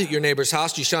chamad your neighbor's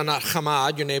house, you shall not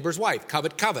chamad your neighbor's wife.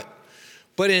 Covet, covet.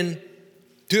 But in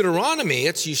Deuteronomy,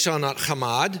 it's you shall not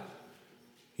chamad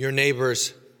your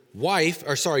neighbor's wife,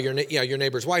 your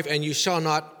neighbor's wife, and you shall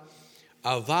not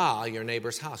avah your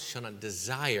neighbor's house. You shall not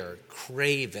desire,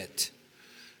 crave it.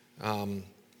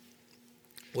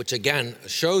 Which again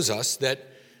shows us that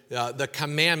the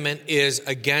commandment is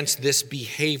against this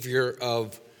behavior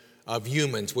of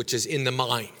humans, which is in the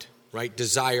mind, right?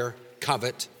 Desire,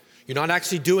 covet. You're not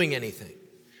actually doing anything.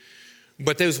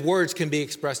 But those words can be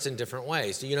expressed in different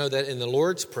ways. Do you know that in the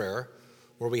Lord's Prayer,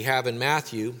 where we have in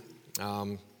Matthew,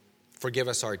 forgive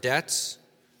us our debts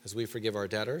as we forgive our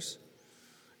debtors.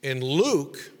 In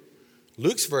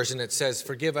Luke's version, it says,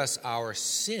 forgive us our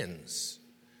sins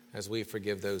as we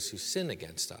forgive those who sin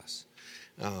against us.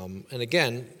 And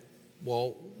again,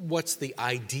 well, what's the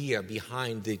idea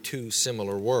behind the two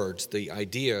similar words? The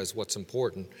idea is what's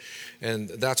important, and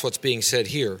that's what's being said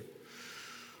here.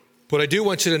 But I do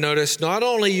want you to notice, not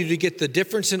only do you get the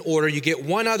difference in order, you get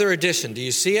one other addition. Do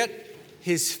you see it?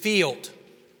 His field.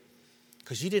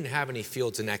 Because you didn't have any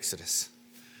fields in Exodus.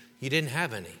 You didn't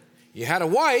have any. You had a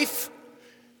wife,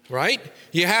 right?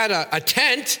 You had a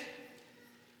tent,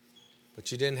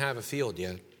 but you didn't have a field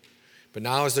yet. But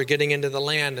now as they're getting into the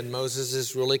land, and Moses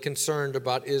is really concerned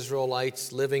about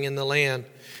Israelites living in the land,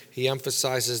 he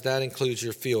emphasizes that includes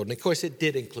your field. And of course, it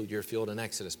did include your field in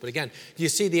Exodus. But again, you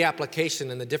see the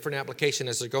application and the different application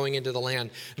as they're going into the land,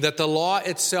 that the law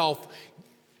itself,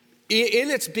 in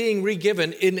its being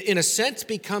re-given, in a sense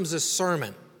becomes a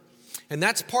sermon. And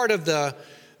that's part of the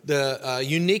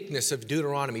uniqueness of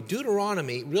Deuteronomy.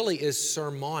 Deuteronomy really is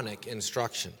sermonic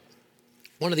instruction.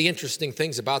 One of the interesting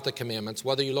things about the commandments,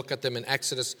 whether you look at them in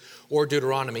Exodus or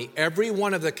Deuteronomy, every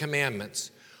one of the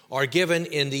commandments are given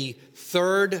in the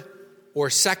third or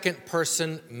second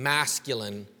person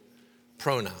masculine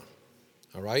pronoun.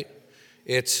 All right?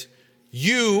 It's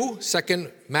you,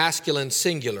 second masculine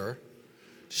singular,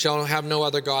 shall have no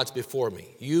other gods before me.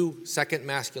 You, second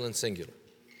masculine singular.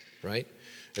 Right?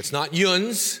 It's not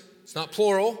yuns. It's not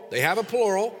plural. They have a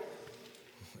plural.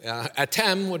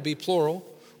 Atem would be plural,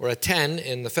 or a ten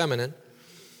in the feminine.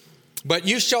 But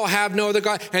you shall have no other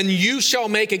God. And you shall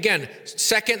make, again,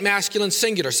 second masculine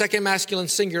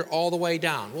singular all the way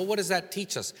down. Well, what does that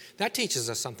teach us? That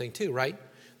teaches us something too, right?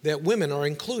 That women are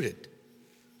included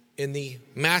in the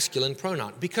masculine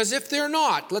pronoun. Because if they're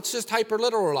not, let's just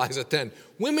hyperliteralize it then.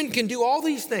 Women can do all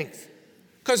these things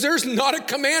because there's not a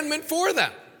commandment for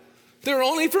them. They're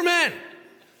only for men.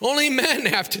 Only men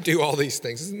have to do all these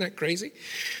things. Isn't that crazy?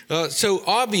 So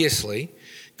obviously,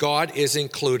 God is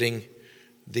including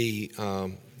the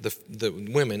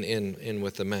women in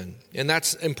with the men. And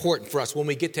that's important for us when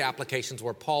we get to applications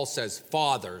where Paul says,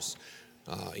 fathers,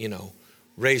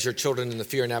 raise your children in the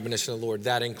fear and admonition of the Lord.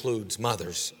 That includes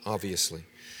mothers, obviously,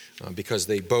 because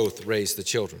they both raise the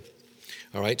children.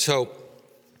 All right, so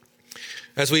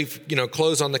as we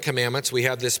close on the commandments, we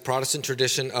have this Protestant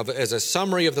tradition of, as a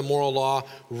summary of the moral law,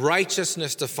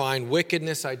 righteousness defined,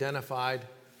 wickedness identified.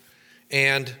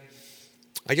 And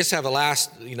I just have a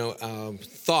last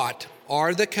thought.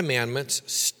 Are the commandments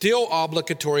still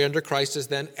obligatory under Christ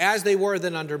as they were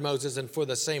then under Moses, and for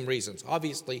the same reasons?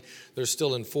 Obviously, they're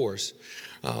still in force.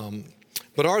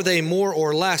 But are they more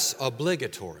or less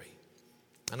obligatory?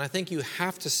 And I think you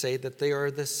have to say that they are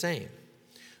the same.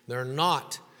 They're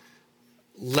not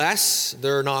less,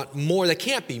 they're not more. They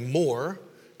can't be more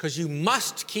because you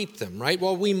must keep them, right?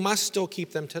 Well, we must still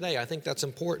keep them today. I think that's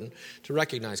important to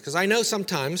recognize, because I know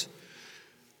sometimes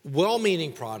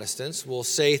well-meaning Protestants will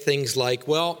say things like,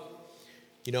 well,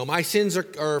 my sins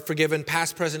are forgiven,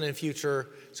 past, present, and future,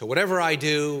 so whatever I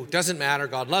do doesn't matter.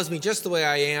 God loves me just the way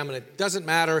I am, and it doesn't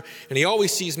matter, and he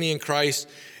always sees me in Christ.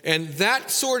 And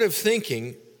that sort of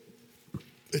thinking,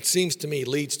 it seems to me,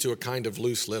 leads to a kind of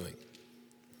loose living,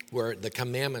 where the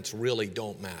commandments really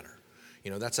don't matter.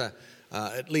 That's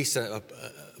at least a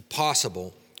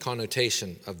possible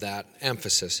connotation of that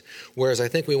emphasis. Whereas I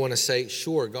think we want to say,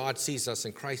 sure, God sees us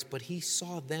in Christ, but he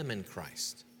saw them in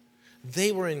Christ.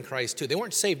 They were in Christ too. They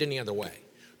weren't saved any other way.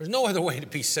 There's no other way to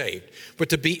be saved but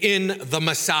to be in the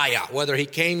Messiah, whether he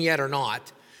came yet or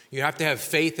not. You have to have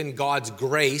faith in God's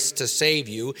grace to save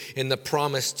you in the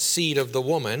promised seed of the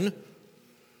woman.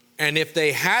 And if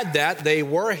they had that, they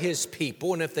were his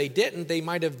people. And if they didn't, they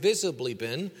might have visibly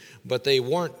been, but they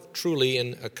weren't truly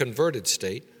in a converted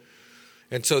state.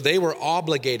 And so they were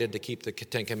obligated to keep the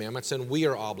Ten Commandments, and we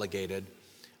are obligated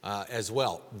as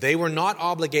well. They were not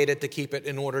obligated to keep it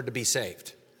in order to be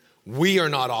saved. We are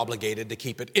not obligated to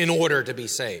keep it in order to be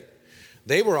saved.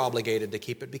 They were obligated to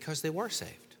keep it because they were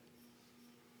saved.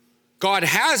 God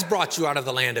has brought you out of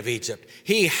the land of Egypt.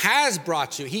 He has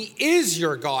brought you. He is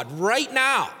your God right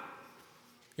now.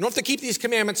 You don't have to keep these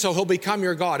commandments so he'll become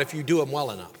your God if you do them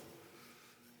well enough.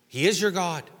 He is your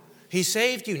God. He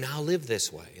saved you. Now live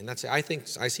this way. And I think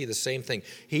I see the same thing.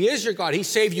 He is your God. He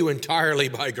saved you entirely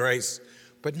by grace.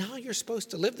 But now you're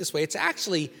supposed to live this way. It's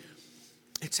actually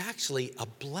a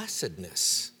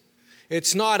blessedness.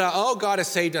 It's not God has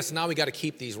saved us, now we got to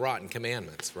keep these rotten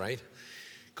commandments, right?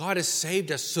 God has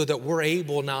saved us so that we're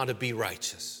able now to be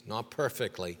righteous. Not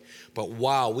perfectly, but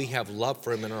wow, we have love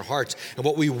for him in our hearts. And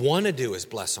what we want to do is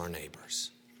bless our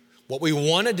neighbors. What we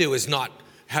want to do is not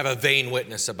have a vain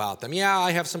witness about them. Yeah,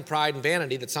 I have some pride and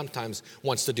vanity that sometimes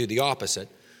wants to do the opposite.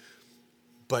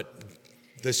 But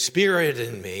the Spirit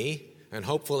in me, and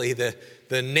hopefully the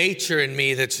nature in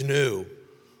me that's new,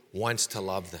 wants to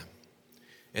love them.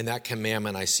 And that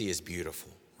commandment I see is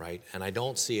beautiful, right? And I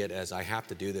don't see it as I have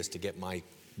to do this to get my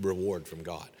reward from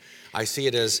God. I see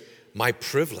it as my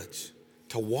privilege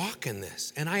to walk in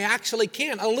this. And I actually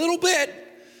can, a little bit.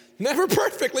 Never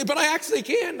perfectly, but I actually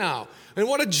can now. And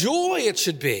what a joy it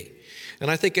should be. And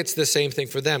I think it's the same thing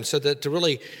for them. So that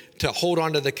to hold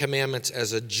on to the commandments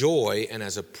as a joy and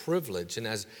as a privilege, and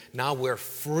as now we're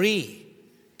free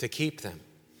to keep them.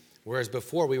 Whereas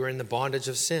before we were in the bondage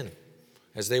of sin,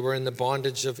 as they were in the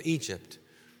bondage of Egypt.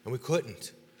 And we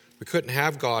couldn't. We couldn't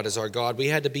have God as our God. We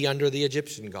had to be under the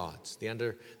Egyptian gods,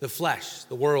 under the flesh,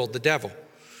 the world, the devil.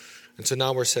 And so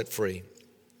now we're set free.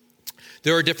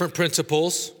 There are different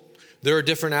principles. There are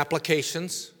different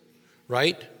applications,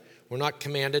 right? We're not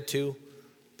commanded to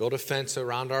build a fence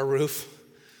around our roof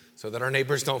so that our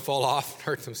neighbors don't fall off and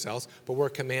hurt themselves, but we're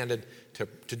commanded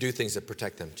to do things that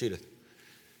protect them. Judith.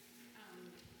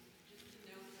 Just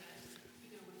to note that,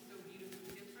 what's so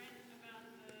beautifully different about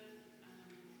the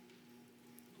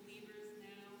believers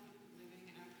now living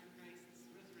after Christ's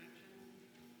resurrection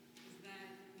is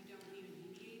that we don't need a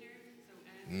mediator. So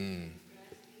as we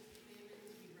transgress these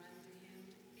commandments, we run to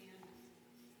him,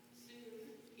 and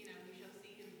soon, we shall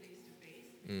see him face to face.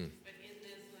 But in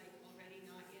this already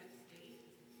not yet state,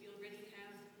 we already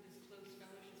have this close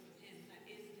fellowship with him that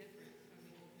is different from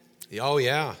the Old Testament. Oh,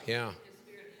 yeah, yeah. His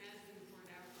Spirit has been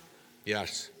poured out on us.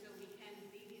 Yes. So we can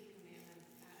see these commandments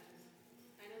as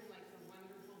kind of like the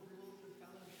wonderful rules of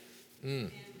fellowship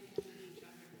and with each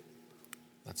other.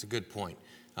 That's a good point.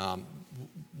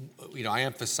 I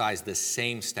emphasize the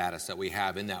same status that we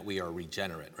have in that we are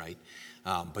regenerate, right?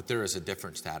 But there is a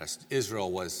different status.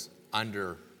 Israel was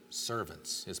under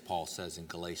servants, as Paul says in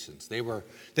Galatians. They were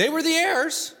the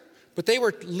heirs, but they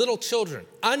were little children,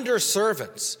 under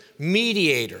servants,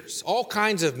 mediators, all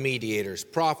kinds of mediators,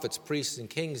 prophets, priests, and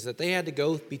kings that they had to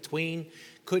go between,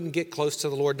 couldn't get close to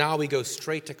the Lord. Now we go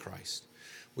straight to Christ.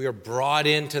 We are brought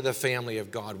into the family of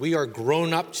God. We are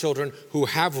grown-up children who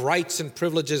have rights and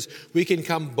privileges. We can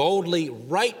come boldly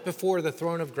right before the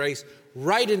throne of grace,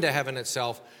 right into heaven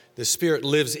itself. The Spirit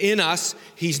lives in us.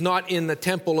 He's not in the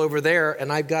temple over there,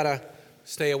 and I've got to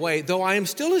stay away, though I am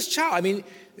still his child. I mean,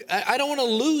 I don't want to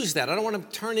lose that. I don't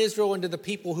want to turn Israel into the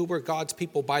people who were God's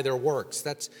people by their works.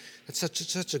 That's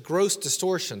such a gross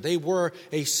distortion. They were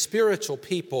a spiritual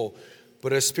people,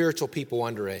 but a spiritual people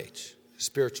underage.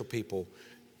 Spiritual people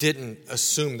didn't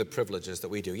assume the privileges that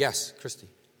we do. Yes, Christy.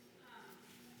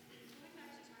 Going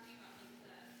back to talking about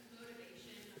the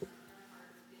motivation of our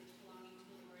heart is belonging to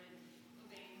the Lord and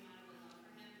obeying Him out of love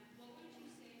for Him, what would you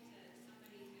say to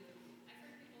somebody who, I've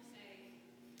heard people say,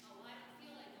 oh, I don't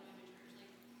feel like going to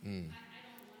church. I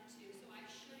don't want to, so I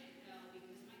shouldn't go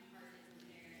because my heart isn't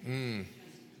there. And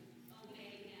just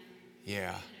obey Him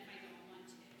Yeah. even if I don't want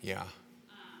to. Yeah.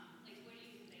 What do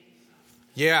you think about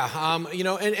that? Yeah,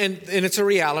 and it's a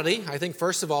reality. I think,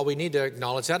 first of all, we need to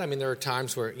acknowledge that. I mean, there are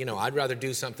times where, I'd rather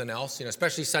do something else,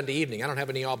 especially Sunday evening. I don't have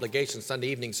any obligations Sunday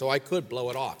evening, so I could blow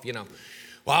it off,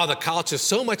 Wow, the couch is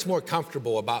so much more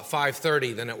comfortable about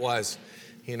 5:30 than it was,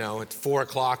 at 4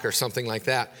 o'clock or something like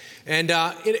that. And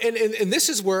this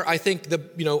is where I think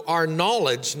our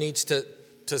knowledge needs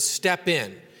to step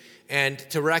in and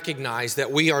to recognize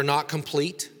that we are not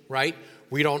complete, right?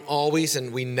 We don't always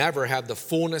and we never have the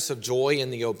fullness of joy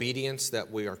in the obedience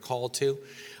that we are called to.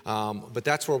 But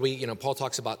that's where Paul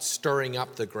talks about stirring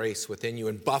up the grace within you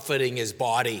and buffeting his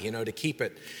body, to keep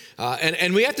it.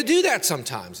 And we have to do that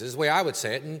sometimes, is the way I would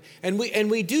say it. And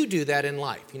we do that in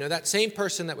life. That same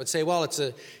person that would say, well, it's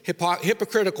a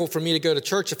hypocritical for me to go to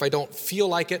church if I don't feel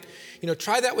like it.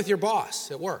 Try that with your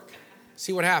boss at work.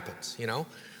 See what happens, Well,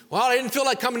 I didn't feel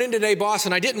like coming in today, boss,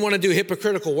 and I didn't want to do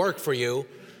hypocritical work for you.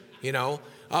 No,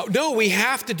 we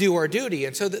have to do our duty.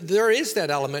 And so there is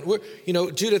that element.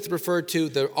 Judith referred to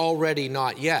the already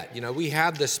not yet. We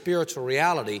have the spiritual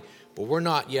reality, but we're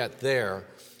not yet there.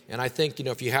 And I think,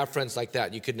 if you have friends like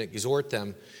that, you can exhort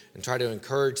them and try to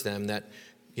encourage them that,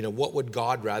 what would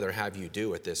God rather have you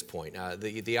do at this point?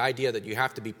 The idea that you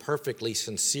have to be perfectly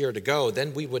sincere to go,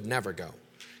 then we would never go.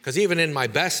 Because even in my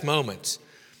best moments,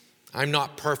 I'm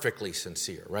not perfectly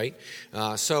sincere, right?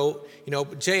 So,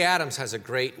 Jay Adams has a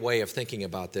great way of thinking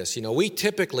about this. We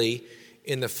typically,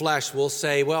 in the flesh, will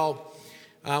say, well,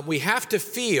 we have to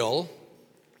feel,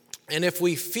 and if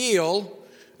we feel,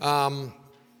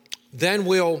 then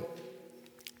we'll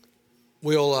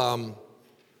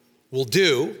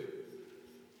do,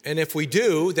 and if we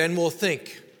do, then we'll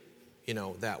think,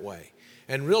 that way.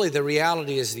 And really, the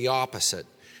reality is the opposite.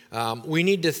 We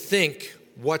need to think,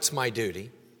 what's my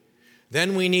duty?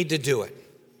 Then we need to do it,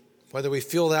 whether we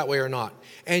feel that way or not.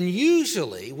 And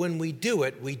usually when we do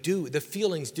it, the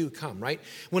feelings do come, right?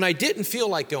 When I didn't feel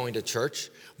like going to church,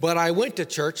 but I went to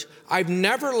church, I've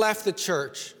never left the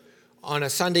church on a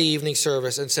Sunday evening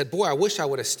service and said, boy, I wish I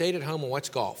would have stayed at home and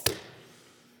watched golf.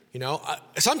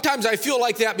 Sometimes I feel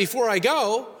like that before I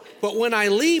go, but when I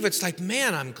leave, it's like,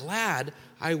 man, I'm glad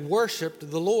I worshiped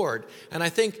the Lord. And I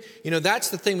think, that's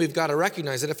the thing we've got to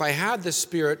recognize, that if I have the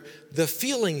Spirit, the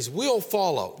feelings will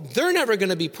follow. They're never going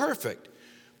to be perfect.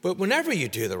 But whenever you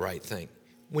do the right thing,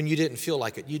 when you didn't feel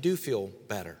like it, you do feel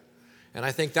better. And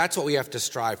I think that's what we have to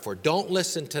strive for. Don't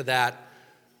listen to that,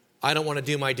 I don't want to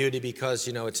do my duty because,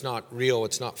 it's not real,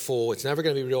 it's not full. It's never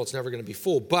going to be real, it's never going to be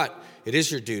full. But it is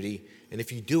your duty. And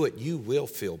if you do it, you will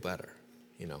feel better.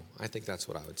 I think that's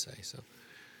what I would say. So.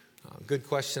 Good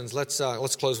questions. Let's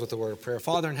close with a word of prayer.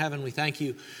 Father in heaven, we thank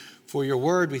you for your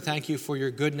word. We thank you for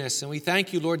your goodness. And we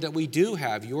thank you, Lord, that we do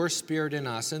have your Spirit in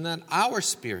us and that our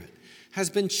spirit has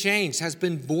been changed, has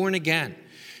been born again,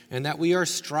 and that we are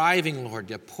striving, Lord,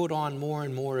 to put on more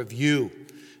and more of you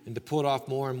and to put off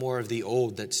more and more of the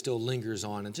old that still lingers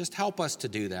on. And just help us to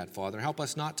do that, Father. Help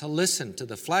us not to listen to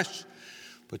the flesh,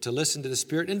 but to listen to the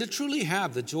Spirit and to truly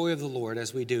have the joy of the Lord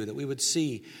as we do, that we would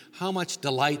see how much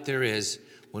delight there is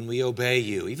when we obey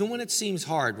you. Even when it seems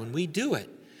hard, when we do it,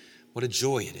 what a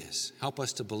joy it is. Help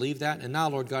us to believe that. And now,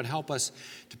 Lord God, help us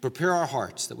to prepare our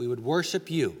hearts that we would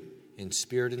worship you in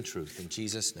spirit and truth. In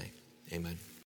Jesus' name, amen.